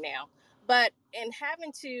older now. But in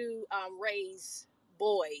having to raise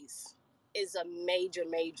boys is a major,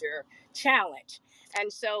 major challenge.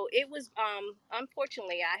 And so it was,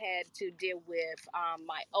 unfortunately, I had to deal with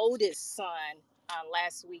my oldest son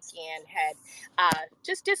last weekend had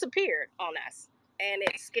just disappeared on us. And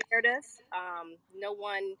it scared us. No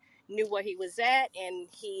one knew where he was at, and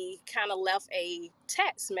he kind of left a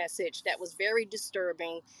text message that was very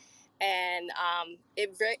disturbing, and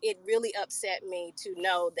it really upset me to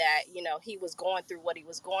know that he was going through what he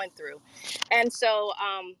was going through. And so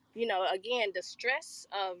again, the stress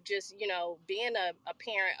of just being a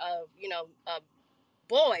parent of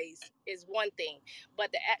boys is one thing,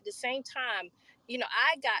 but at the same time,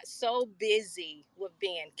 I got so busy with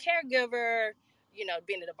being caregiver,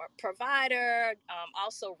 being a provider,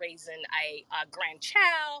 also raising a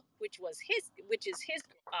grandchild, which is his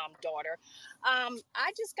daughter.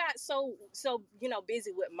 I just got so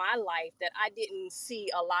busy with my life that I didn't see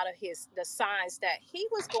a lot of the signs that he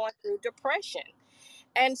was going through depression.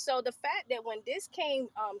 And so the fact that when this came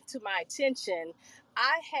to my attention,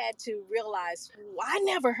 I had to realize I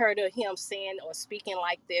never heard of him saying or speaking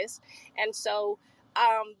like this. And so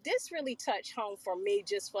this really touched home for me,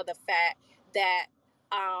 just for the fact that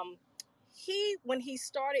when he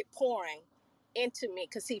started pouring into me,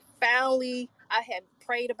 because I had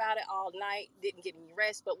prayed about it all night, didn't get any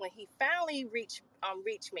rest, but when he finally reached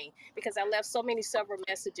me, because I left several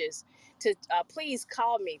messages to please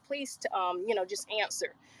call me, please just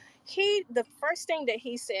answer. The first thing that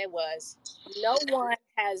he said was,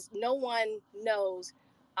 no one knows.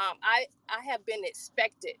 I have been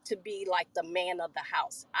expected to be like the man of the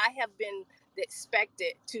house. I have been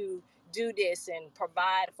expected to do this and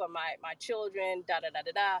provide for my children, da da da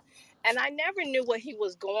da da. And I never knew what he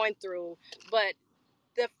was going through, but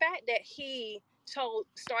the fact that he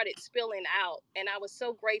started spilling out, and I was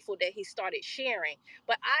so grateful that he started sharing.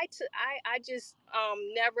 But I just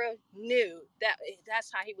never knew that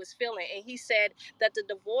that's how he was feeling. And he said that the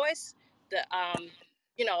divorce,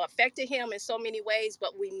 affected him in so many ways,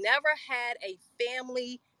 but we never had a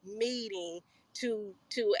family meeting to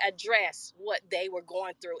address what they were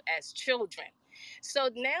going through as children. So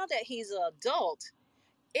now that he's an adult,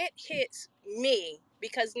 it hits me,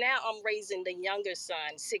 because now I'm raising the younger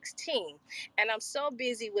son, 16, and I'm so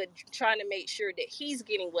busy with trying to make sure that he's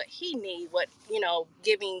getting what he needs,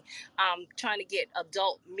 trying to get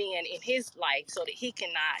adult men in his life so that he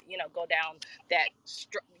cannot, go down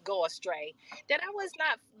go astray, that I was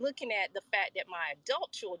not looking at the fact that my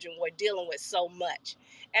adult children were dealing with so much.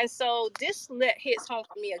 And so this hits home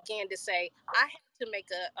for me again to say I have to make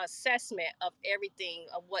an assessment of everything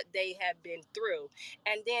of what they have been through,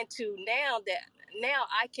 and then now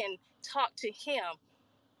I can talk to him,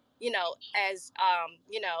 as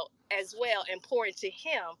as well, and pour into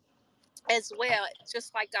him as well,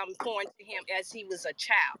 just like I'm pouring to him as he was a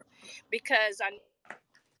child, because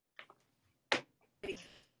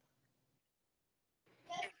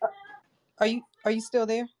Are you still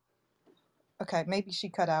there? Okay, maybe she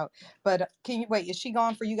cut out. But can you wait? Is she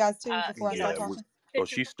gone for you guys too before I start Yeah. talking?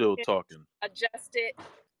 She's still talking. adjust it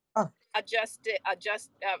Oh,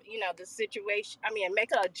 the situation. I mean,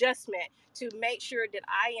 make an adjustment to make sure that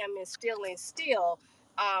I am instilling still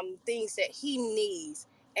things that he needs.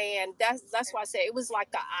 And that's why I say it was like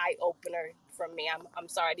an eye opener for me. I'm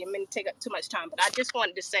sorry, I didn't mean to take up too much time, but I just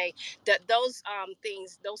wanted to say that those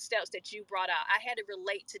things, those steps that you brought out, I had to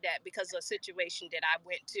relate to that because of a situation that I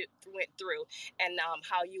went through, and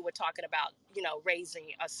how you were talking about raising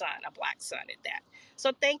a son, a black son at that.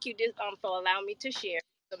 So thank you for allowing me to share.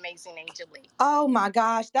 Amazing Angel Lee. oh my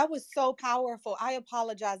gosh, that was so powerful. I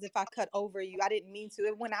apologize if I cut over you. I didn't mean to.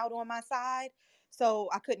 It went out on my side, so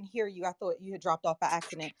I couldn't hear you. I thought you had dropped off by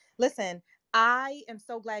accident. Listen, I am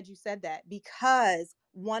so glad you said that, because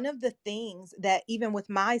one of the things that even with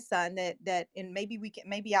my son that and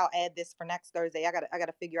maybe I'll add this for next Thursday. I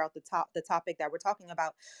gotta figure out the topic that we're talking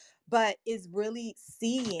about, but is really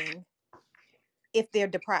seeing if they're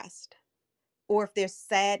depressed or if there's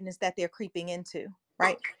sadness that they're creeping into,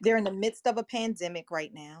 right? They're in the midst of a pandemic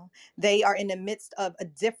right now. They are in the midst of a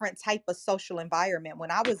different type of social environment.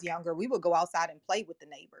 When I was younger, we would go outside and play with the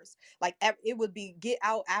neighbors. Like it would be get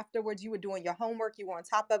out afterwards. You were doing your homework. You were on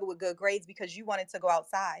top of it with good grades because you wanted to go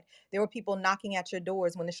outside. There were people knocking at your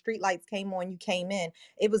doors. When the street lights came on, you came in.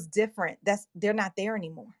 It was different. They're not there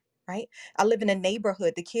anymore. Right. I live in a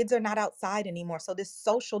neighborhood. The kids are not outside anymore. So this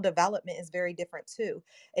social development is very different too.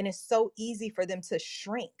 And it's so easy for them to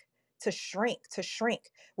shrink, to shrink, to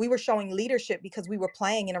shrink. We were showing leadership because we were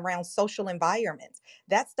playing in around social environments.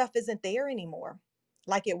 That stuff isn't there anymore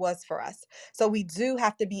like it was for us. So we do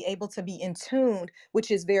have to be able to be in tune, which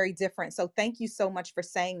is very different. So thank you so much for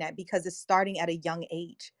saying that because it's starting at a young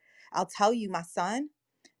age. I'll tell you, my son,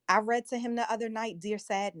 I read to him the other night, Dear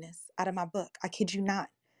Sadness, out of my book. I kid you not,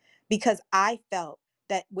 because I felt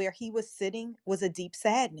that where he was sitting was a deep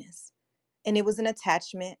sadness and it was an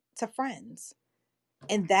attachment to friends.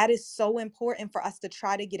 And that is so important for us to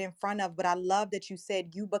try to get in front of. But I love that you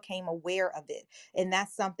said you became aware of it. And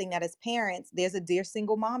that's something that as parents, there's a Dear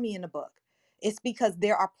Single Mommy in the book. It's because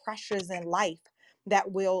there are pressures in life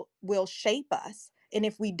that will shape us. And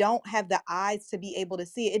if we don't have the eyes to be able to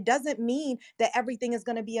see it, it doesn't mean that everything is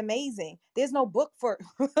going to be amazing. There's no book for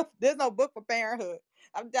there's no book for parenthood.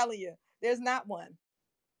 I'm telling you, there's not one.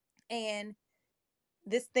 And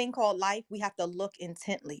this thing called life, we have to look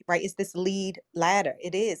intently, right? It's this lead ladder.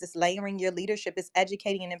 It is. It's layering your leadership. It's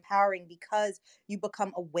educating and empowering because you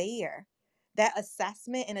become aware. That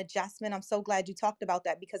assessment and adjustment, I'm so glad you talked about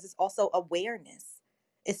that because it's also awareness.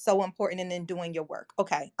 It's so important in then doing your work.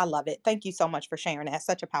 Okay, I love it. Thank you so much for sharing that.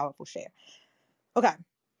 Such a powerful share. Okay.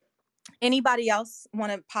 Anybody else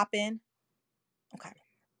want to pop in? Okay.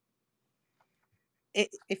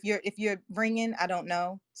 If you're ringing, I don't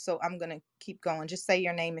know, so I'm gonna keep going. Just say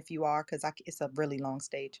your name if you are, because it's a really long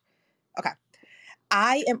stage. Okay,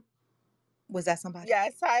 I am. Was that somebody?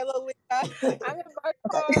 Yes, hi Lolita. I'm in my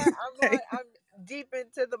car. I'm deep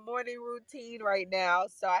into the morning routine right now,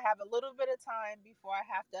 so I have a little bit of time before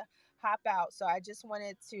I have to hop out. So I just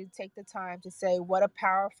wanted to take the time to say what a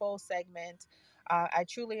powerful segment. I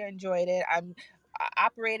truly enjoyed it. I'm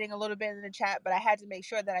operating a little bit in the chat, but I had to make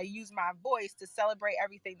sure that I use my voice to celebrate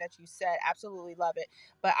everything that you said. Absolutely love it.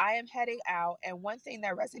 But I am heading out, and one thing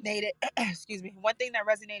that resonated, excuse me, one thing that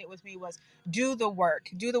resonated with me was do the work.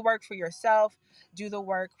 Do the work for yourself. Do the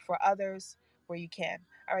work for others where you can.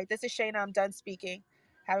 All right, this is Shayna. I'm done speaking.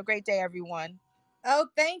 Have a great day, everyone. Oh,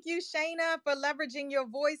 thank you, Shayna, for leveraging your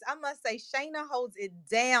voice. I must say, Shayna holds it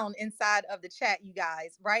down inside of the chat, you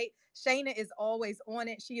guys, right? Shayna is always on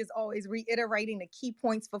it. She is always reiterating the key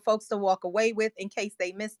points for folks to walk away with in case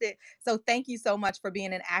they missed it. So thank you so much for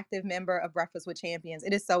being an active member of Breakfast with Champions.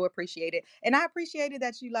 It is so appreciated. And I appreciated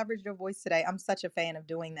that you leveraged your voice today. I'm such a fan of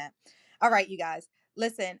doing that. All right, you guys,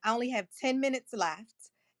 listen, I only have 10 minutes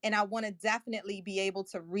left, and I want to definitely be able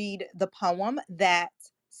to read the poem that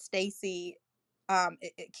Stacy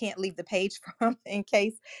it can't leave the page from in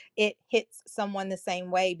case it hits someone the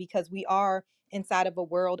same way, because we are inside of a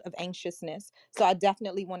world of anxiousness. So I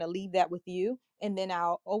definitely want to leave that with you, and then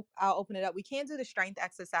I'll open it up. We can't do the strength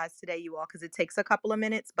exercise today, you all, because it takes a couple of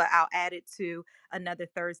minutes, but I'll add it to another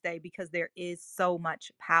Thursday because there is so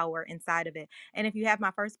much power inside of it. And if you have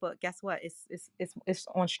my first book, guess what? It's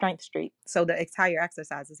on Strength Street, so the entire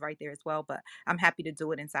exercise is right there as well. But I'm happy to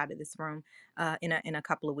do it inside of this room in a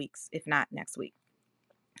couple of weeks, if not next week.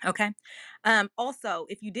 Okay. Also,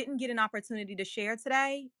 if you didn't get an opportunity to share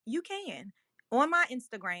today, you can. On my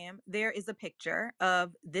Instagram, there is a picture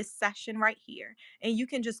of this session right here, and you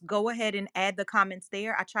can just go ahead and add the comments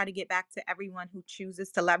there. I try to get back to everyone who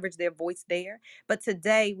chooses to leverage their voice there. But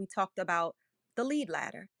today we talked about the lead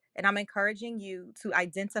ladder, and I'm encouraging you to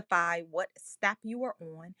identify what step you are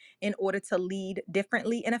on in order to lead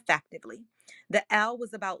differently and effectively. The L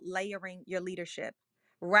was about layering your leadership,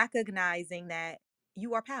 recognizing that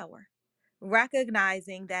you are power,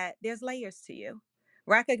 recognizing that there's layers to you,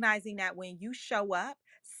 recognizing that when you show up,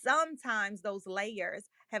 sometimes those layers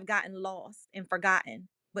have gotten lost and forgotten,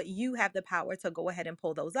 but you have the power to go ahead and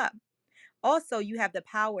pull those up. Also, you have the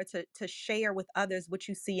power to share with others what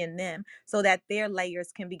you see in them so that their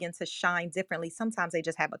layers can begin to shine differently. Sometimes they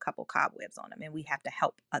just have a couple cobwebs on them, and we have to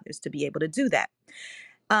help others to be able to do that.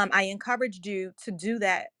 I encouraged you to do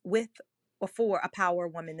that with or for a power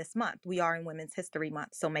woman this month. We are in Women's History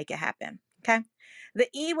Month, so make it happen. Okay. The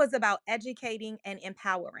E was about educating and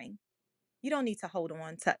empowering. You don't need to hold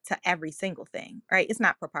on to every single thing, right? It's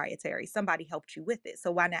not proprietary. Somebody helped you with it. So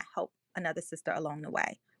why not help another sister along the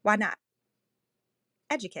way? Why not?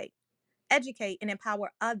 Educate. Educate and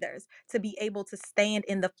empower others to be able to stand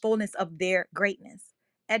in the fullness of their greatness.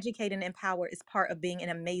 educate, and empower is part of being an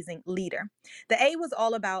amazing leader. The A was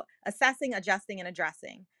all about assessing, adjusting, and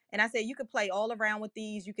addressing. And I said you could play all around with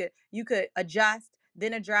these. You could adjust,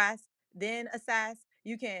 then address, then assess.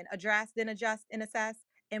 You can address, then adjust, and assess.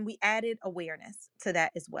 And we added awareness to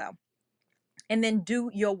that as well. And then do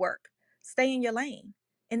your work. Stay in your lane.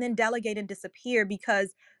 And then delegate and disappear,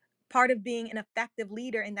 because part of being an effective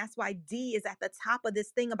leader, and that's why D is at the top of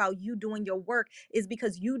this thing about you doing your work, is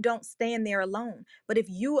because you don't stand there alone. But if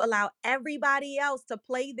you allow everybody else to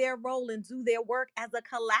play their role and do their work as a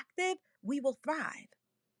collective, we will thrive.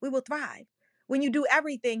 We will thrive. When you do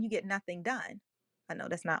everything, you get nothing done. I know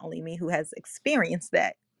that's not only me who has experienced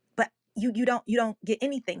that, but you don't get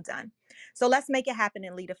anything done. So let's make it happen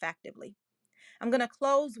and lead effectively. I'm going to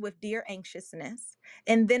close with Dear Anxiousness,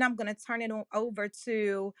 and then I'm going to turn it over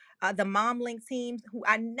to the Mom Link team, who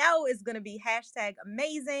I know is going to be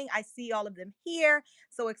 #amazing. I see all of them here.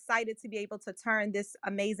 So excited to be able to turn this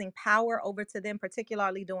amazing power over to them,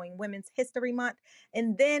 particularly during Women's History Month.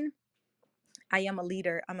 And then I am a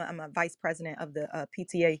leader. I'm a vice president of the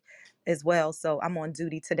PTA as well. So I'm on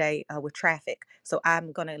duty today with traffic. So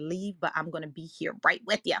I'm going to leave, but I'm going to be here right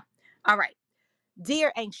with you. All right.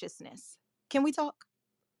 Dear Anxiousness, can we talk?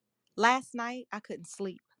 Last night, I couldn't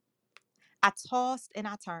sleep. I tossed and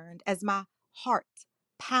I turned as my heart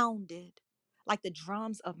pounded like the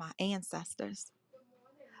drums of my ancestors.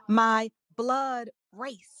 My blood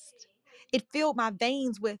raced. It filled my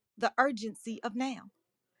veins with the urgency of now.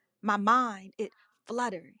 My mind, it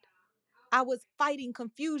fluttered. I was fighting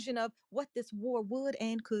confusion of what this war would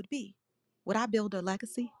and could be. Would I build a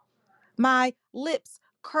legacy? My lips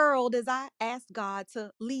curled as I asked God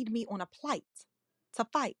to lead me on a plight to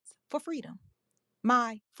fight for freedom.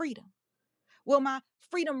 My freedom. Will my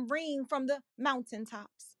freedom ring from the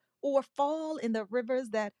mountaintops or fall in the rivers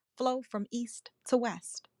that flow from east to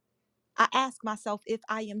west? I ask myself if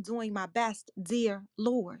I am doing my best, dear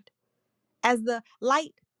Lord. As the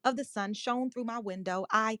light of the sun shone through my window,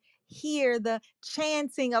 I hear the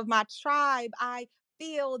chanting of my tribe. I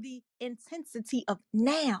feel the intensity of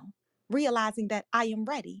now, realizing that I am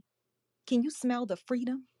ready. Can you smell the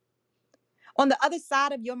freedom? On the other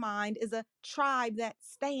side of your mind is a tribe that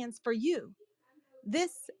stands for you.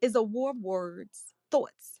 This is a war of words,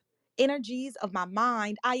 thoughts, energies of my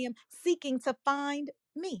mind. I am seeking to find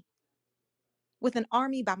me. With an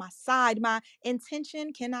army by my side, my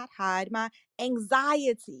intention cannot hide. My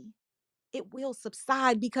anxiety, it will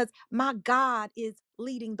subside because my God is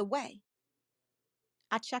leading the way.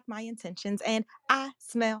 I check my intentions and I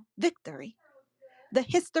smell victory. The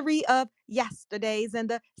history of yesterdays and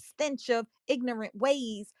the stench of ignorant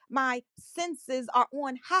ways. My senses are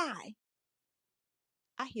on high.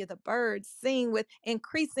 I hear the birds sing with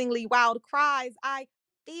increasingly wild cries. I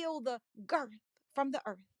feel the girth from the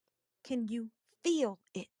earth. Can you feel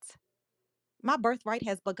it? My birthright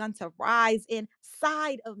has begun to rise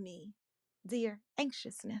inside of me, dear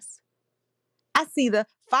Anxiousness. I see the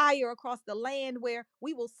fire across the land where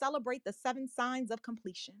we will celebrate the 7 signs of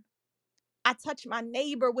completion. I touch my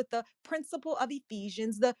neighbor with the principle of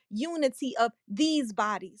Ephesians, the unity of these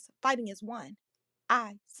bodies, fighting as one.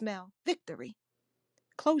 I smell victory.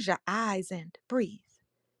 Close your eyes and breathe.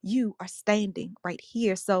 You are standing right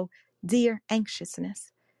here. So, dear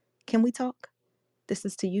Anxiousness, can we talk? This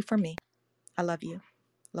is to you for me. I love you,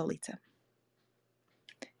 Lolita.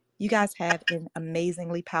 You guys have an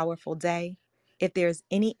amazingly powerful day. If there's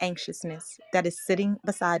any anxiousness that is sitting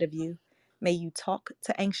beside of you, may you talk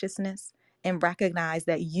to anxiousness and recognize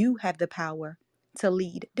that you have the power to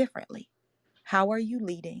lead differently. How are you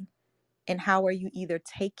leading? And how are you either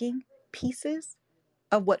taking pieces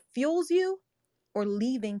of what fuels you or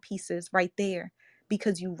leaving pieces right there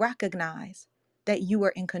because you recognize that you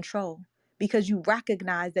are in control, because you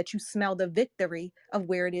recognize that you smell the victory of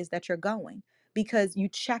where it is that you're going, because you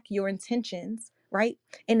check your intentions, right?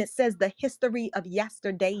 And it says the history of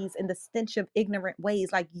yesterdays and the stench of ignorant ways,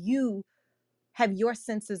 like you have your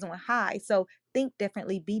senses on high. So think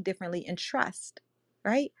differently, be differently, and trust,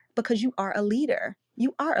 right? Because you are a leader.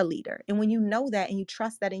 You are a leader. And when you know that and you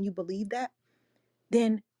trust that and you believe that,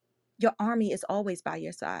 then your army is always by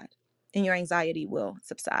your side and your anxiety will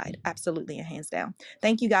subside. Absolutely, and hands down.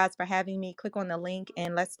 Thank you guys for having me. Click on the link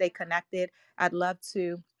and let's stay connected. I'd love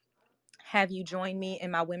to have you join me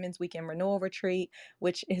in my Women's Weekend Renewal Retreat,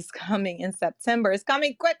 which is coming in September. It's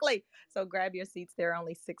coming quickly. So grab your seats. There are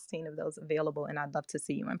only 16 of those available, and I'd love to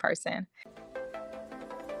see you in person.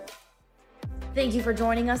 Thank you for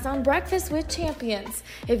joining us on Breakfast with Champions.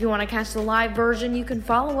 If you want to catch the live version, you can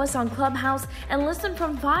follow us on Clubhouse and listen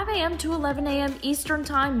from 5 a.m. to 11 a.m. Eastern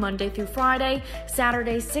Time, Monday through Friday,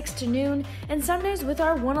 Saturdays 6 to noon, and Sundays with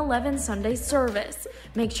our 111 Sunday service.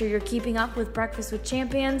 Make sure you're keeping up with Breakfast with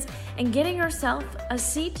Champions and getting yourself a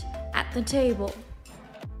seat at the table.